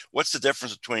what's the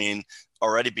difference between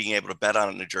already being able to bet on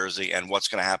it in New Jersey and what's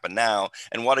going to happen now?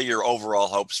 And what are your overall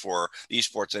hopes for the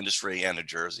esports industry and New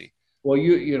Jersey? Well,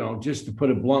 just to put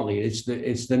it bluntly, it's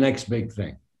the next big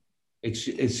thing.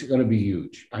 It's going to be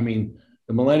huge. I mean,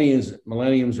 the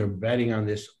millenniums are betting on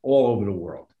this all over the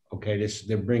world. Okay,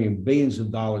 they're bringing billions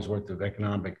of dollars worth of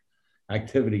economic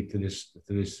activity to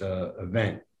this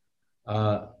event.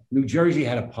 New Jersey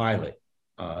had a pilot.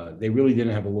 They really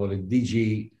didn't have a law. The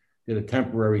DG did a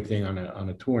temporary thing on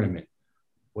a tournament.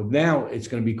 Well, now it's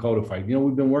going to be codified.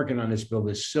 We've been working on this bill,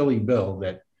 this silly bill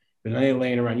that been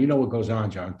laying around. You know what goes on,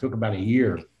 John? It took about a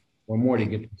year or more to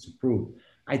get this approved.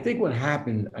 I think what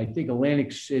happened,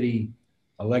 Atlantic City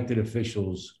elected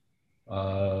officials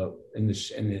in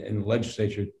the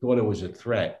legislature thought it was a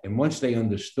threat. And once they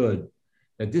understood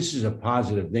that this is a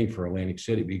positive thing for Atlantic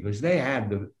City because they have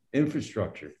the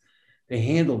infrastructure, they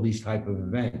handle these type of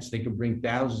events. They can bring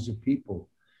thousands of people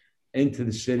into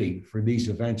the city for these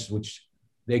events, which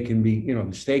they can be,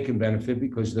 the state can benefit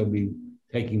because they'll be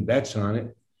taking bets on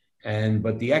it.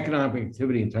 But the economic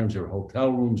activity in terms of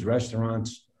hotel rooms,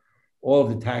 restaurants, all of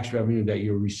the tax revenue that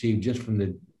you receive just from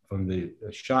the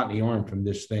shot in the arm from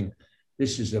this thing,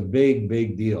 this is a big,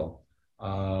 big deal.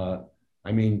 I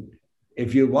mean, I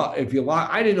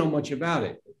didn't know much about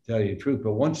it, to tell you the truth,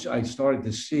 but once I started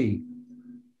to see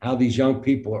how these young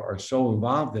people are so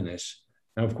involved in this,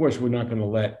 now, of course, we're not going to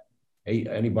let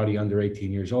anybody under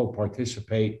 18 years old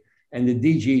participate. And the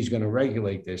DG is going to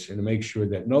regulate this and to make sure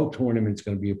that no tournament is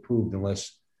going to be approved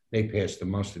unless they pass the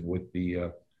mustard with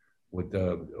the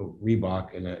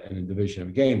Reebok and the Division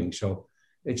of Gaming. So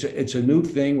it's a new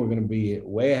thing. We're going to be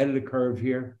way ahead of the curve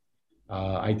here.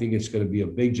 I think it's going to be a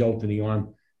big jolt in the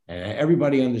arm. And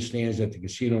everybody understands that the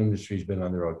casino industry has been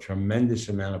under a tremendous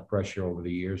amount of pressure over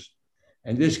the years.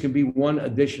 And this could be one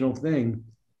additional thing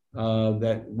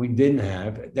that we didn't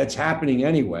have. That's happening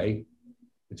anyway.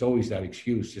 It's always that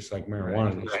excuse, just like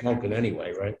marijuana. They smoke it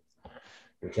anyway, right?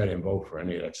 Which I didn't vote for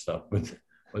any of that stuff.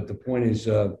 But the point is,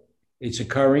 it's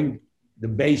occurring. The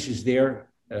base is there.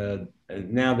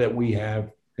 Now that we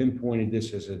have pinpointed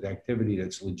this as an activity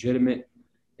that's legitimate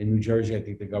in New Jersey, I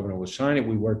think the governor will sign it.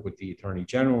 We work with the Attorney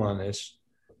General on this.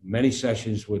 Many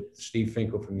sessions with Steve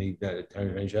Finkel from the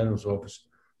Attorney General's office.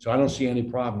 So I don't see any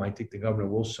problem. I think the governor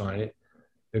will sign it.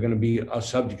 They're going to be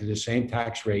subject to the same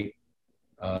tax rate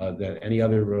that any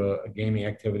other gaming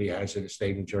activity has in the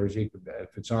state of New Jersey.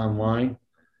 If it's online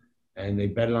and they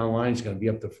bet it online, it's going to be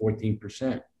up to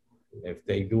 14%. If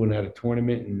they do it at a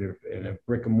tournament and they're in a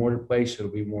brick and mortar place,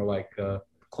 it'll be more like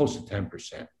close to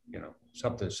 10%,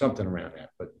 something around that.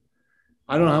 But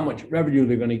I don't know how much revenue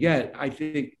they're going to get. I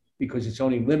think because it's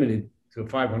only limited to a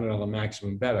 $500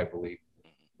 maximum bet, I believe.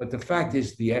 But the fact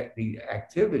is the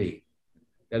activity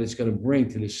that it's going to bring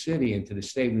to the city and to the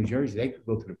state of New Jersey, they could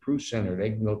go to the Proof Center,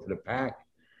 they can go to the PAC,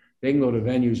 they can go to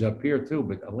venues up here too.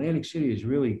 But Atlantic City is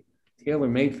really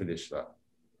tailor-made for this stuff.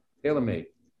 Tailor-made.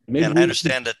 And I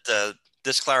understand that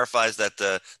this clarifies that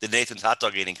the Nathan's hot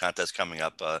dog eating contest coming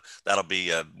up, that'll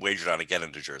be wagered on again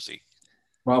in New Jersey.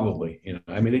 Probably,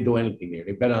 I mean, they do anything here.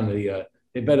 They bet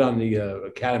on the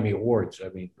Academy Awards. I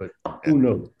mean, but who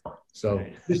knew? So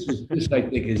this I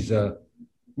think is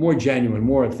more genuine,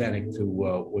 more authentic to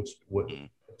what's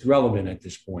relevant at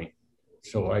this point.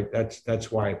 So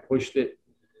that's why I pushed it,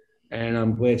 and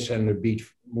I'm glad Senator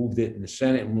Beach moved it in the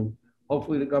Senate, and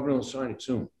hopefully the governor will sign it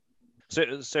soon.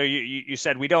 So you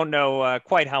said we don't know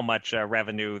quite how much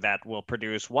revenue that will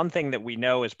produce. One thing that we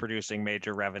know is producing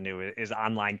major revenue is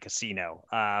online casino.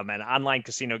 And online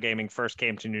casino gaming first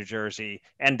came to New Jersey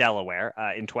and Delaware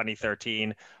in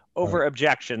 2013 over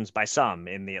objections by some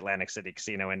in the Atlantic City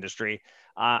casino industry.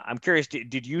 I'm curious,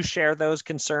 did you share those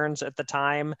concerns at the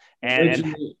time? Yeah,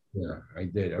 I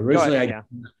did. Originally, I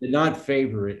did not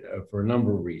favor it for a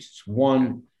number of reasons.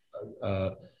 One,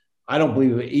 I don't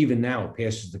believe that even now it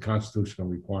passes the constitutional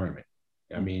requirement.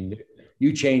 I mean,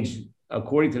 you change,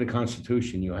 according to the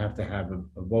Constitution, you have to have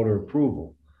a voter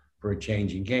approval. for a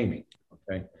change in gaming.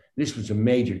 Okay, this was a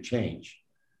major change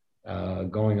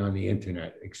going on the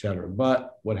internet, et cetera.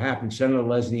 But what happened? Senator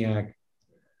Lesniak,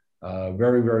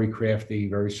 very, very crafty,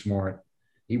 very smart.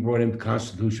 He brought in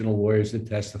constitutional lawyers to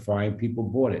testify, and people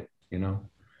bought it. You know,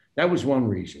 that was one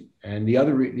reason. And the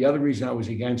other reason I was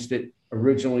against it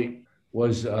originally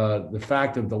was the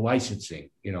fact of the licensing.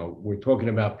 You know, we're talking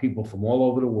about people from all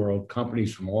over the world,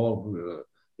 companies from all over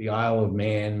the Isle of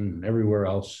Man, and everywhere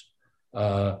else,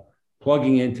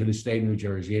 plugging into the state of New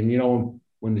Jersey. And, you know,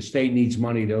 when the state needs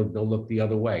money, they'll look the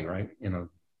other way, right? You know,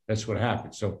 that's what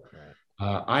happens. So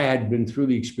I had been through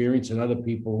the experience, and other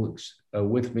people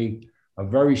with me, of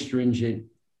very stringent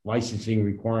licensing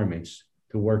requirements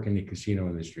to work in the casino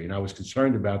industry. And I was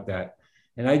concerned about that.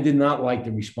 And I did not like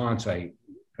the response I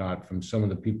got from some of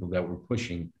the people that were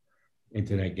pushing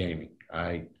internet gaming.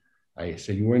 I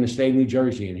said, we're in the state of New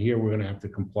Jersey, and here we're going to have to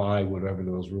comply, whatever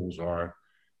those rules are.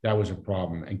 That was a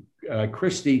problem. And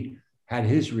Christie had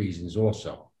his reasons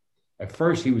also. At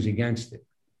first, he was against it.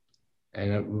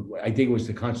 And I think it was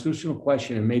the constitutional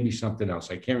question and maybe something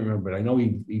else. I can't remember, but I know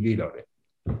he vetoed it.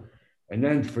 And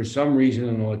then for some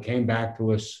reason, it came back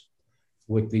to us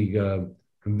with the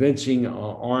convincing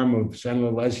arm of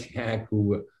Senator Lesniak,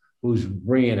 who's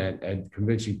brilliant at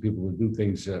convincing people to do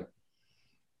things.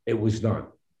 It was done.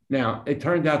 Now, it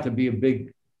turned out to be a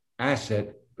big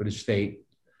asset for the state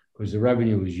because the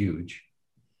revenue was huge.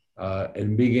 In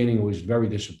the beginning, it was very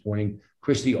disappointing.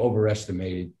 Christie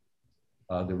overestimated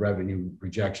the revenue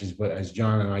projections, but as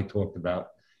John and I talked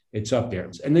about, it's up there.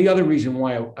 And the other reason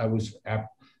why I was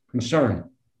concerned,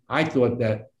 I thought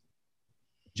that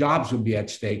jobs would be at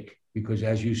stake because,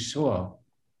 as you saw,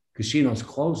 casinos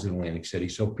closed in Atlantic City.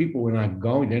 So people were not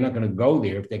going, they're not going to go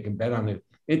there if they can bet on the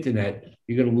internet.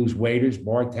 You're going to lose waiters,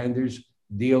 bartenders,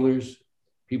 dealers,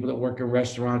 people that work in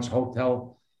restaurants,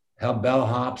 hotel,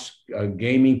 bellhops,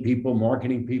 gaming people,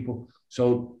 marketing people.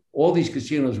 So all these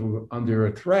casinos were under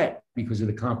a threat because of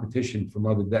the competition from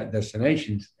other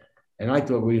destinations. And I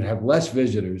thought we'd have less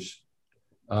visitors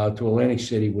to Atlantic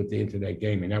City with the internet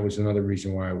gaming. That was another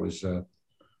reason why I was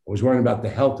worrying about the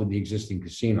health of the existing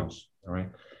casinos. All right.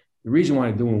 The reason why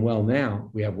I'm doing well now,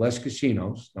 we have less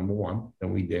casinos, number one,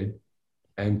 than we did.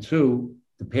 And two,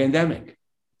 the pandemic.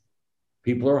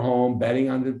 People are home betting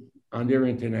on their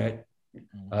internet.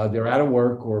 They're out of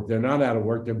work, or if they're not out of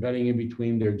work, they're betting in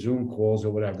between their Zoom calls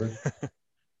or whatever.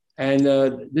 And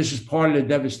this is part of the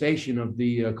devastation of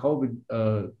the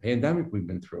COVID pandemic we've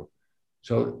been through.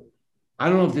 So I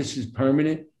don't know if this is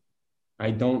permanent. I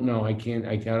don't know. I don't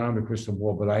have a crystal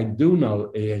ball, but I do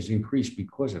know it has increased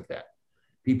because of that.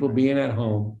 People being at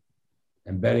home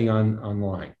and betting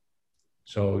online.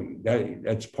 So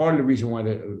that's part of the reason why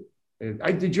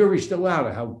the jury's still out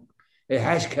of how it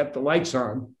has kept the lights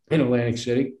on in Atlantic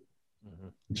City,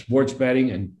 sports betting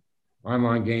and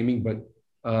online gaming. But,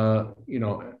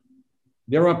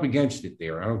 they're up against it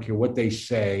there. I don't care what they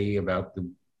say about the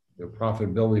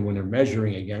profitability when they're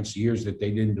measuring against years that they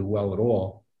didn't do well at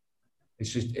all.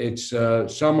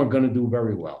 Some are going to do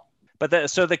very well.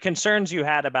 But so the concerns you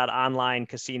had about online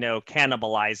casino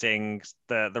cannibalizing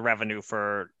the revenue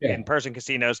for in-person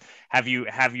casinos, have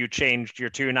you changed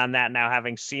your tune on that now,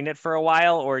 having seen it for a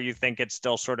while, or you think it's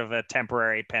still sort of a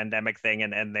temporary pandemic thing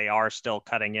and they are still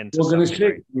cutting into? We're going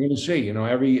to see. You know,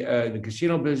 the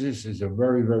casino business is a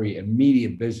very, very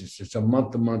immediate business. It's a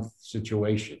month-to-month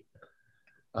situation.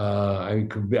 I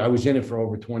was in it for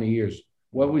over 20 years.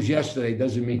 What was yesterday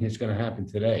doesn't mean it's going to happen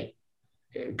today.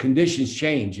 Conditions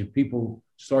change. If people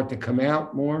start to come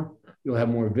out more, you'll have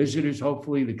more visitors.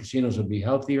 Hopefully, the casinos will be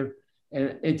healthier,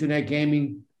 and internet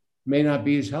gaming may not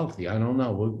be as healthy. I don't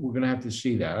know. We're going to have to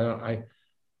see that.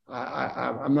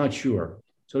 I'm not sure.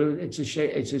 So it's a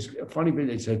shame. It's just a funny bit.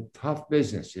 It's a tough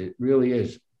business. It really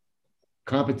is.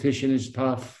 Competition is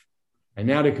tough, and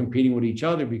now they're competing with each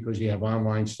other because you have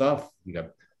online stuff.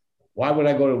 Why would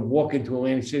I walk into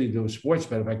Atlantic City to do a sports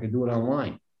bet if I could do it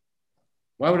online?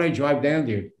 Why would I drive down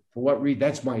there? For what reason?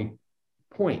 That's my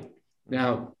point.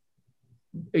 Now,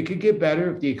 it could get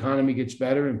better if the economy gets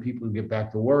better and people get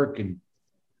back to work.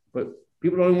 But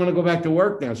people don't even want to go back to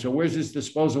work now. So where's this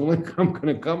disposable income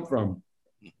going to come from?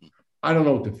 I don't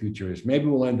know what the future is. Maybe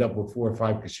we'll end up with 4 or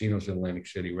 5 casinos in Atlantic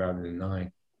City rather than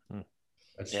 9.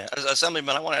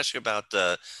 Assemblyman, I want to ask you about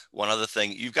one other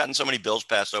thing. You've gotten so many bills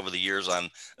passed over the years on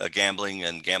gambling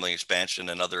and gambling expansion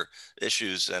and other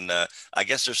issues, and I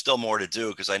guess there's still more to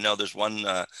do, because I know there's one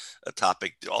a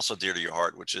topic also dear to your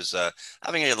heart, which is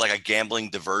having a gambling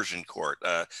diversion court.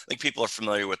 I think people are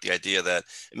familiar with the idea that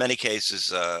in many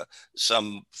cases,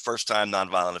 some first-time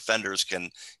nonviolent offenders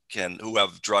can who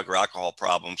have drug or alcohol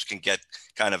problems can get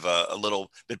kind of a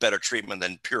little bit better treatment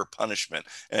than pure punishment.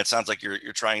 And it sounds like you're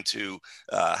trying to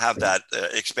have that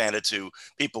expanded to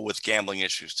people with gambling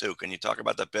issues too. Can you talk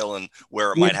about that bill and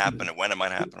where it might happen and when it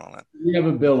might happen on that? We have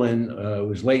a bill in. It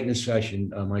was late in the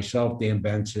session. Myself, Dan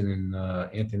Benson, and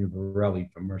Anthony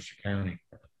Varelli from Mercer County,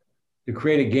 to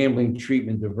create a gambling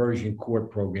treatment diversion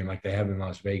court program like they have in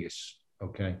Las Vegas.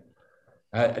 Okay.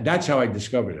 That's how I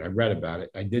discovered it. I read about it.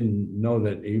 I didn't know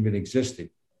that it even existed.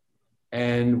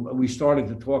 And we started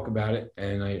to talk about it,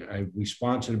 and we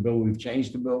sponsored a bill. We've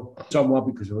changed the bill somewhat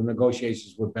because of the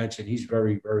negotiations with Benson. He's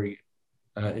very, very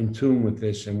in tune with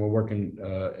this, and we're working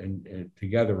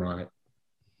together on it.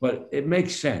 But it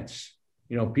makes sense.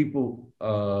 You know, people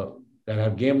that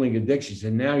have gambling addictions,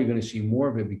 and now you're going to see more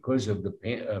of it because of the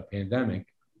pandemic.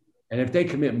 And if they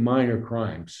commit minor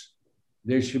crimes,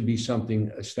 there should be something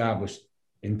established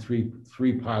in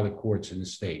three pilot courts in the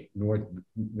state, north,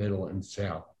 middle, and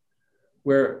south,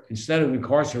 where instead of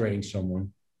incarcerating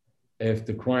someone, if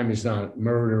the crime is not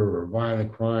murder or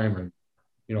violent crime or,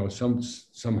 you know, some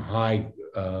high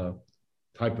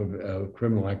type of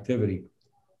criminal activity,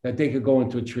 that they could go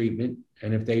into a treatment.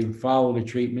 And if they follow the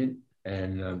treatment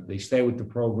and they stay with the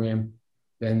program,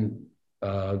 then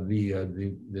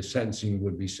the sentencing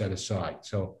would be set aside.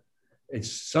 So it's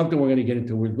something we're going to get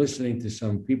into. We're listening to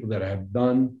some people that have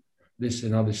done this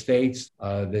in other states.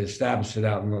 They established it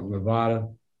out in Nevada.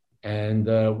 And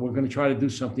we're going to try to do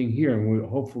something here. And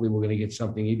hopefully we're going to get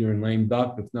something either in lame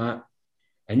duck, if not.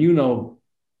 And you know,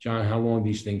 John, how long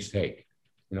these things take.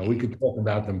 You know, we could talk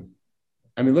about them.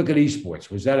 I mean, look at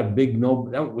esports. Was that a big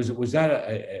was that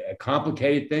a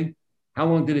complicated thing? How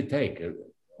long did it take?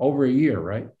 Over a year,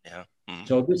 right? Yeah. Mm-hmm.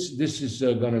 So this is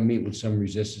going to meet with some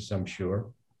resistance, I'm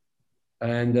sure.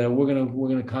 And we're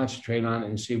gonna concentrate on it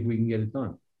and see if we can get it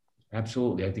done.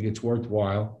 Absolutely, I think it's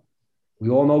worthwhile. We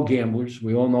all know gamblers.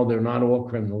 We all know they're not all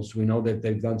criminals. We know that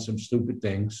they've done some stupid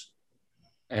things,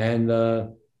 and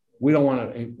we don't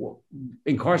want to.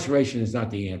 Incarceration is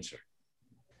not the answer.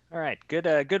 All right,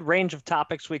 good range of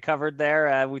topics we covered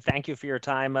there. We thank you for your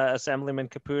time, Assemblyman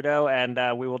Caputo, and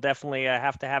we will definitely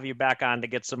have to have you back on to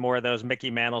get some more of those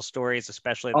Mickey Mantle stories,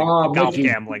 especially the golf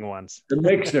gambling ones. The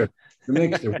mixer.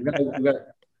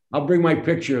 I'll bring my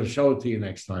picture and show it to you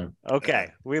next time.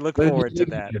 Okay, we look forward to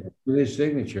that. With his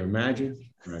signature, imagine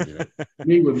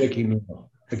me with Mickey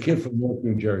Mantle, a kid from North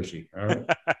New Jersey. All right,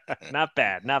 not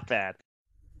bad.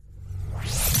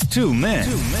 Two men.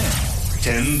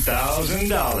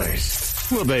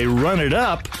 $10,000. Will they run it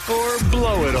up or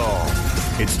blow it all?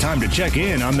 It's time to check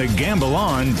in on the Gamble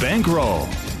On bankroll.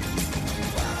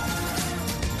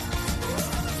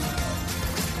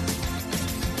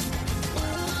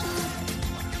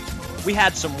 We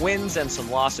had some wins and some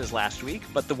losses last week,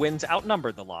 but the wins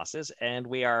outnumbered the losses, and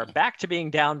we are back to being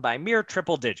down by mere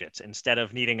triple digits instead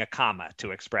of needing a comma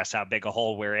to express how big a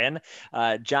hole we're in.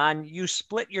 John, you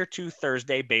split your two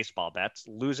Thursday baseball bets,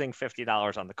 losing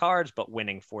 $50 on the Cards, but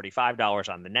winning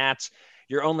 $45 on the Nats.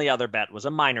 Your only other bet was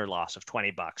a minor loss of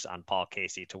 $20 on Paul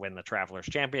Casey to win the Travelers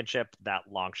Championship. That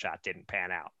long shot didn't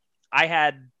pan out. I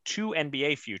had two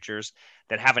NBA futures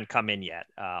that haven't come in yet.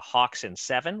 Hawks in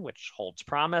 7, which holds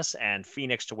promise, and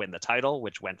Phoenix to win the title,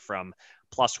 which went from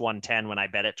plus 110 when I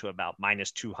bet it to about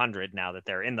minus 200 now that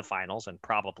they're in the finals and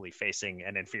probably facing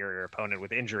an inferior opponent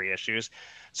with injury issues.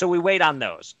 So we wait on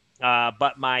those.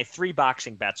 But my 3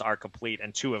 boxing bets are complete,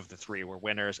 and 2 of the 3 were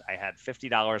winners. I had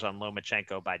 $50 on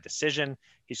Lomachenko by decision.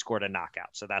 He scored a knockout,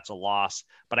 so that's a loss.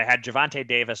 But I had Gervonta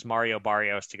Davis, Mario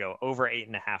Barrios to go over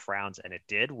 8.5 rounds, and it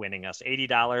did, winning us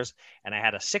 $80. And I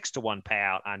had a 6-1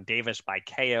 payout on Davis by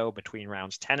KO between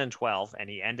rounds 10 and 12, and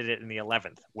he ended it in the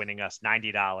 11th, winning us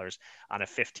 $90 on a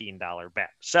 $15 bet.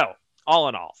 So all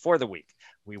in all, for the week,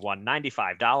 we won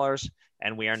 $95,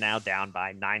 and we are now down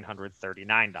by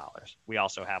 $939. We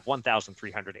also have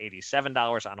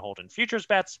 $1,387 on Holden Futures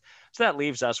bets, so that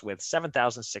leaves us with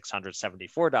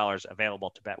 $7,674 available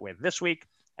to bet with this week.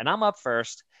 And I'm up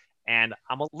first, and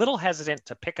I'm a little hesitant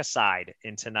to pick a side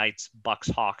in tonight's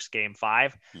Bucks-Hawks Game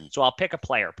 5, so I'll pick a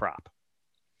player prop.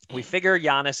 We figure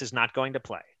Giannis is not going to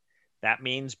play. That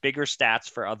means bigger stats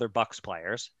for other Bucks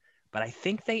players. But I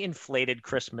think they inflated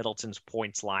Chris Middleton's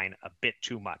points line a bit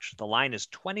too much. The line is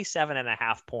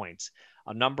 27.5 points,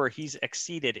 a number he's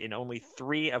exceeded in only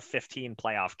 3 of 15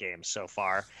 playoff games so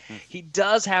far. He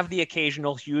does have the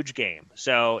occasional huge game.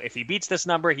 So if he beats this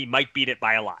number, he might beat it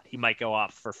by a lot. He might go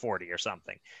off for 40 or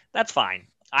something. That's fine.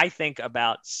 I think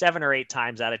about 7 or 8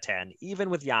 times out of 10, even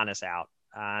with Giannis out,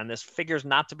 And this figures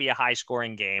not to be a high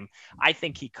scoring game. I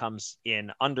think he comes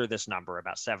in under this number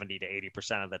about 70 to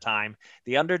 80% of the time.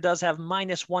 The under does have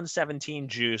minus 117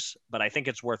 juice, but I think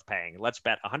it's worth paying. Let's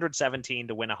bet 117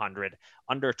 to win 100,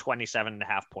 under 27.5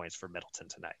 points for Middleton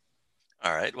tonight.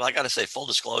 All right. Well, I got to say, full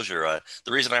disclosure,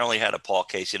 the reason I only had a Paul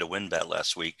Casey to win bet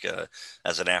last week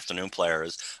as an afternoon player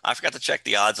is I forgot to check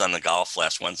the odds on the golf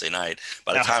last Wednesday night.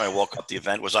 By the time I woke up, the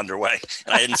event was underway,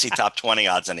 and I didn't see top 20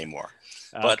 odds anymore.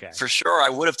 But for sure, I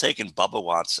would have taken Bubba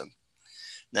Watson.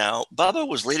 Now, Bubba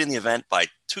was leading the event by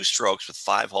 2 strokes with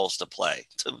 5 holes to play.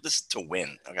 This is to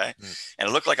win, okay? And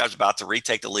it looked like I was about to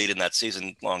retake the lead in that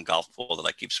season-long golf pool that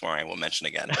I keep swearing I won't mention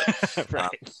again. But,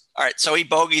 right. All right, so he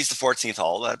bogeys the 14th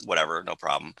hole. Whatever, no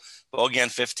problem. Bogey on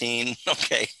 15.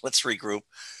 Okay, let's regroup.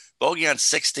 Bogey on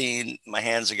 16. My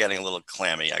hands are getting a little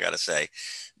clammy, I got to say.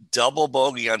 Double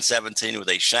bogey on 17 with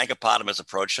a Shankopotamus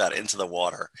approach shot into the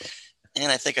water. And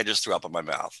I think I just threw up in my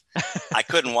mouth. I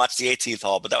couldn't watch the 18th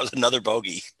hole, but that was another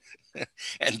bogey.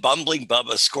 And Bumbling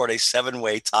Bubba scored a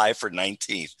 7-way tie for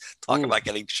 19th. Talk about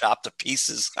getting chopped to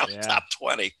pieces on top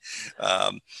 20.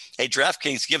 Hey,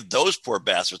 DraftKings, give those poor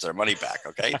bastards their money back,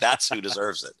 okay? That's who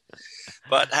deserves it.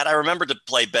 But had I remembered to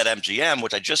play BetMGM,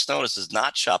 which I just noticed does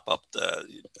not chop up the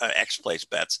X-Place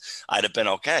bets, I'd have been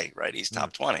okay, right? He's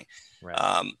top 20.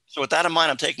 Right. So with that in mind,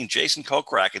 I'm taking Jason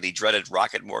Kokrak at the dreaded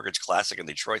Rocket Mortgage Classic in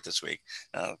Detroit this week.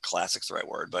 Classic's the right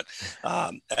word, but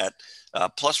at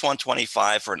plus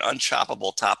 125 for an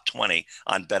unchoppable top 20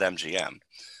 on BetMGM.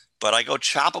 But I go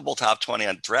choppable top 20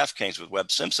 on DraftKings with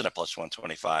Webb Simpson at plus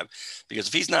 125 because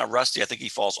if he's not rusty, I think he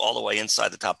falls all the way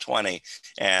inside the top 20,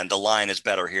 and the line is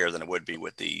better here than it would be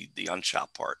with the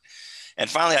unchopped part. And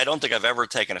finally, I don't think I've ever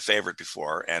taken a favorite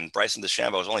before, and Bryson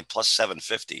DeChambeau is only plus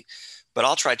 750. But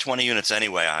I'll try 20 units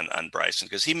anyway on Bryson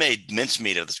because he made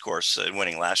mincemeat of this course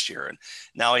winning last year. And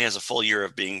now he has a full year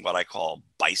of being what I call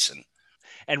bison.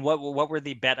 And what were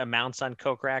the bet amounts on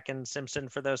Kokrak and Simpson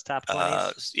for those top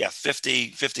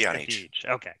 20s? 50 on each.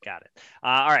 Okay, got it.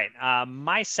 All right.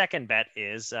 My second bet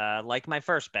is, like my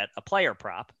first bet, a player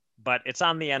prop, but it's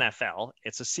on the NFL.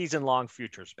 It's a season-long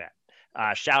futures bet.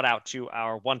 Shout out to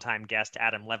our one-time guest,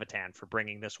 Adam Levitan, for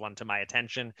bringing this one to my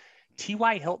attention.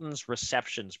 T.Y. Hilton's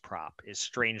receptions prop is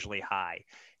strangely high.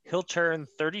 He'll turn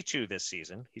 32 this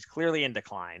season. He's clearly in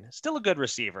decline. Still a good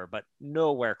receiver, but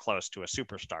nowhere close to a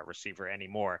superstar receiver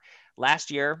anymore. Last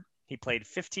year, he played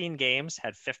 15 games,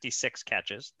 had 56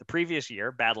 catches. The previous year,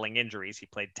 battling injuries, he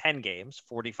played 10 games,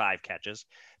 45 catches.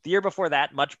 The year before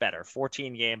that, much better,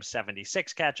 14 games,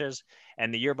 76 catches.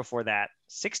 And the year before that,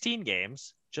 16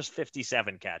 games, just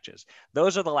 57 catches.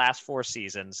 Those are the last 4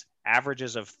 seasons,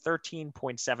 averages of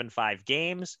 13.75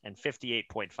 games and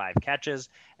 58.5 catches,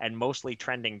 and mostly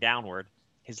trending downward.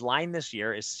 His line this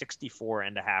year is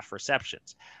 64.5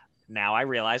 receptions. Now, I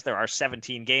realize there are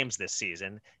 17 games this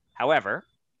season. However,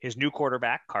 his new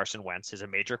quarterback, Carson Wentz, is a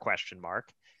major question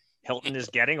mark. Hilton is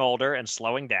getting older and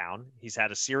slowing down. He's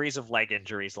had a series of leg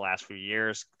injuries the last few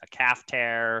years, a calf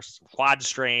tear, some quad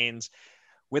strains.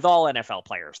 With all NFL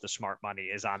players, the smart money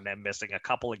is on them missing a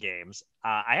couple of games.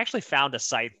 I actually found a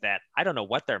site that I don't know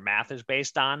what their math is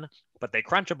based on, but they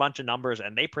crunch a bunch of numbers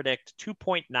and they predict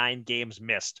 2.9 games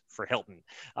missed for Hilton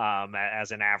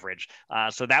as an average.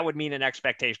 So that would mean an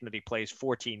expectation that he plays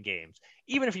 14 games.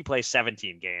 Even if he plays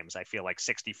 17 games, I feel like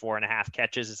 64.5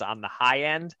 catches is on the high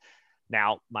end.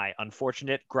 Now, my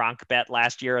unfortunate Gronk bet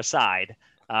last year aside,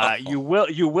 you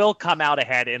will come out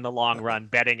ahead in the long run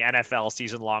betting NFL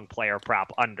season-long player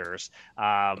prop unders.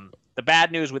 The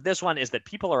bad news with this one is that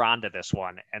people are onto this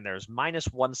one, and there's minus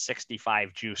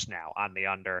 165 juice now on the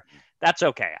under. That's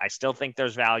okay. I still think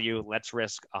there's value. Let's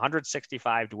risk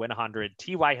 165 to win 100.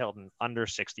 T.Y. Hilton under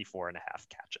 64.5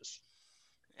 catches.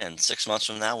 And 6 months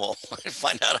from now, we'll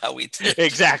find out how we did.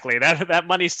 Exactly. That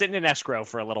money's sitting in escrow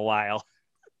for a little while.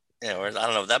 Yeah, I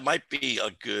don't know. That might be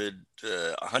a good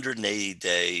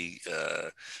 180-day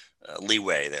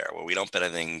leeway there, where we don't bet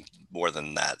anything more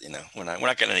than that. You know, we're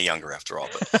not getting any younger after all.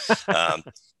 But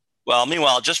well,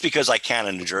 meanwhile, just because I can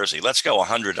in New Jersey, let's go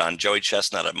 100 on Joey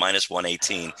Chestnut at minus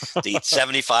 118 to eat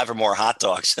 75 or more hot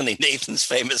dogs in the Nathan's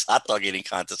Famous Hot Dog Eating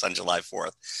Contest on July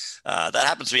 4th. That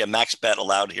happens to be a max bet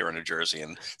allowed here in New Jersey,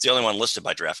 and it's the only one listed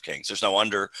by DraftKings. There's no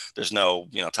under, there's no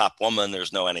top woman,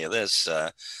 there's no any of this.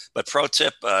 But pro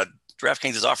tip,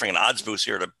 DraftKings is offering an odds boost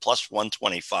here to plus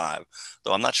 125,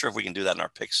 though I'm not sure if we can do that in our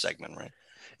picks segment, right?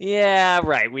 Yeah,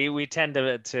 right. We tend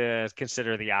to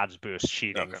consider the odds boost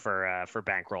cheating for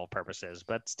bankroll purposes,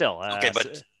 but still. Okay,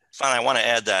 but fine. I want to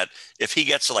add that if he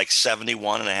gets to like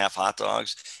 71.5 hot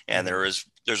dogs and there is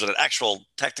there's an actual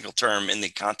technical term in the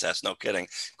contest, no kidding,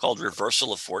 called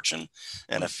reversal of fortune.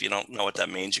 And if you don't know what that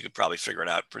means, you could probably figure it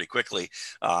out pretty quickly.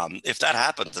 If that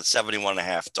happens at 71 and a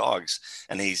half dogs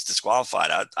and he's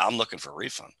disqualified, I'm looking for a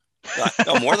refund.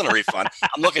 No, more than a refund.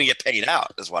 I'm looking to get paid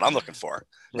out is what I'm looking for.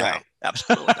 Right. No,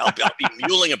 absolutely. I'll be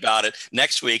muling about it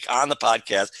next week on the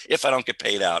podcast if I don't get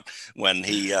paid out when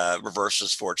he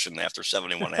reverses fortune after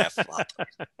 71 and a half flop.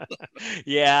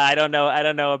 Yeah, I don't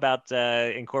know about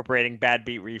incorporating bad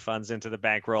beat refunds into the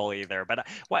bankroll either. But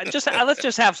let's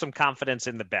just have some confidence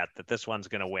in the bet that this one's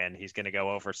going to win. He's going to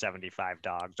go over 75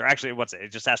 dogs. Or actually, it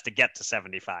just has to get to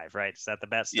 75, right? Is that the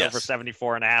bet? Yes. Over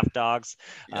 74 and a half dogs?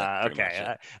 Yeah,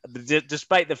 okay.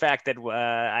 Despite the fact that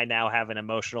I now have an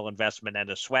emotional investment and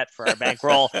a sweat for our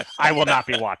bankroll, I will not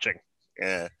be watching.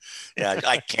 Yeah,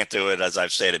 I can't do it. As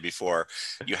I've stated before,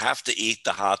 you have to eat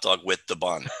the hot dog with the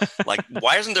bun. Like,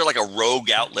 why isn't there like a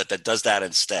rogue outlet that does that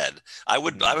instead? I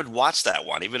would watch that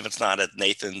one, even if it's not at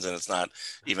Nathan's and it's not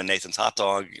even Nathan's hot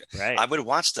dog. Right. I would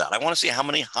watch that. I want to see how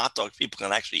many hot dogs people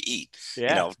can actually eat. Yeah.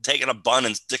 You know, taking a bun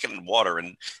and sticking it in water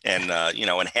and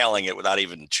inhaling it without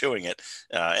even chewing it,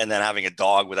 and then having a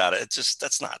dog without it. It's just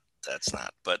that's not.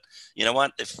 But you know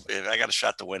what? If I got a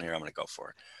shot to win here, I'm going to go for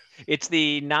it. It's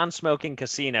the non-smoking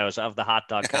casinos of the hot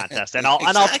dog contest, and exactly.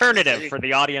 An alternative for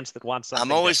the audience that wants something.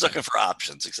 I'm always different. Looking for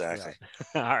options. Exactly.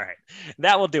 Right. All right.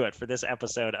 That will do it for this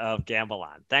episode of Gamble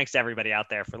On. Thanks to everybody out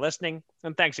there for listening,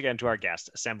 and thanks again to our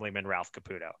guest, Assemblyman Ralph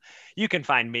Caputo. You can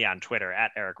find me on Twitter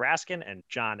at Eric Raskin and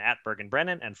John at Bergen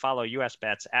Brennan, and follow US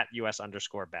Bets at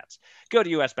US_bets. Go to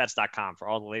usbets.com for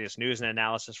all the latest news and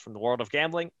analysis from the world of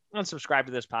gambling, and subscribe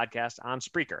to this podcast on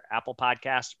Spreaker, Apple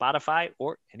Podcasts, Spotify,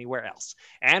 or anywhere else.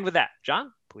 And with that,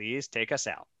 John, please take us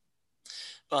out.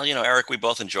 Well, Eric, we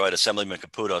both enjoyed Assemblyman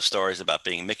Caputo's stories about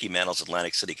being Mickey Mantle's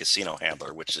Atlantic City casino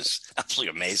handler, which is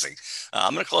absolutely amazing.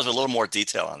 I'm going to close with a little more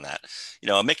detail on that.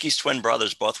 Mickey's twin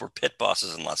brothers both were pit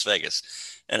bosses in Las Vegas,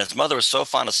 and his mother was so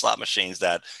fond of slot machines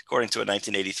that, according to a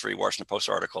 1983 Washington Post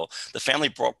article, the family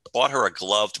bought her a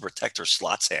glove to protect her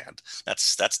slots hand.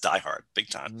 That's diehard, big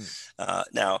time.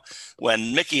 Now,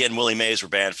 when Mickey and Willie Mays were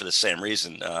banned for the same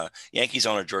reason, Yankees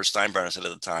owner George Steinbrenner said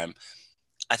at the time,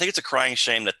 "I think it's a crying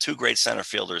shame that two great center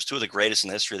fielders, two of the greatest in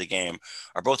the history of the game,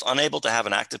 are both unable to have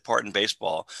an active part in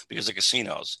baseball because of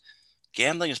casinos.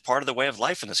 Gambling is part of the way of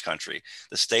life in this country.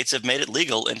 The states have made it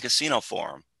legal in casino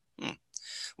form."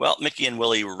 Well, Mickey and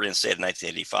Willie were reinstated in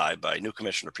 1985 by new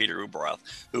commissioner Peter Ueberroth,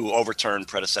 who overturned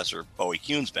predecessor Bowie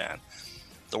Kuhn's ban.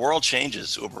 "The world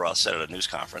changes," Ueberroth said at a news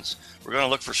conference. "We're going to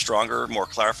look for stronger, more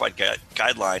clarified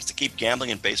guidelines to keep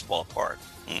gambling and baseball apart."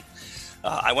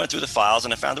 I went through the files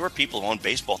and I found there were people who owned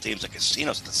baseball teams and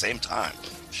casinos at the same time.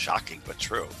 Shocking, but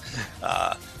true.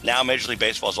 Now Major League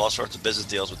Baseball has all sorts of business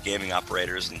deals with gaming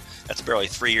operators, and that's barely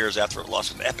 3 years after it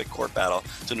lost an epic court battle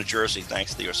to New Jersey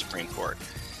thanks to the U.S. Supreme Court.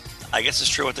 I guess it's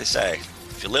true what they say.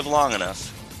 If you live long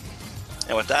enough.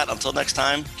 And with that, until next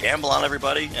time, gamble on,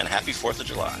 everybody, and happy 4th of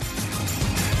July.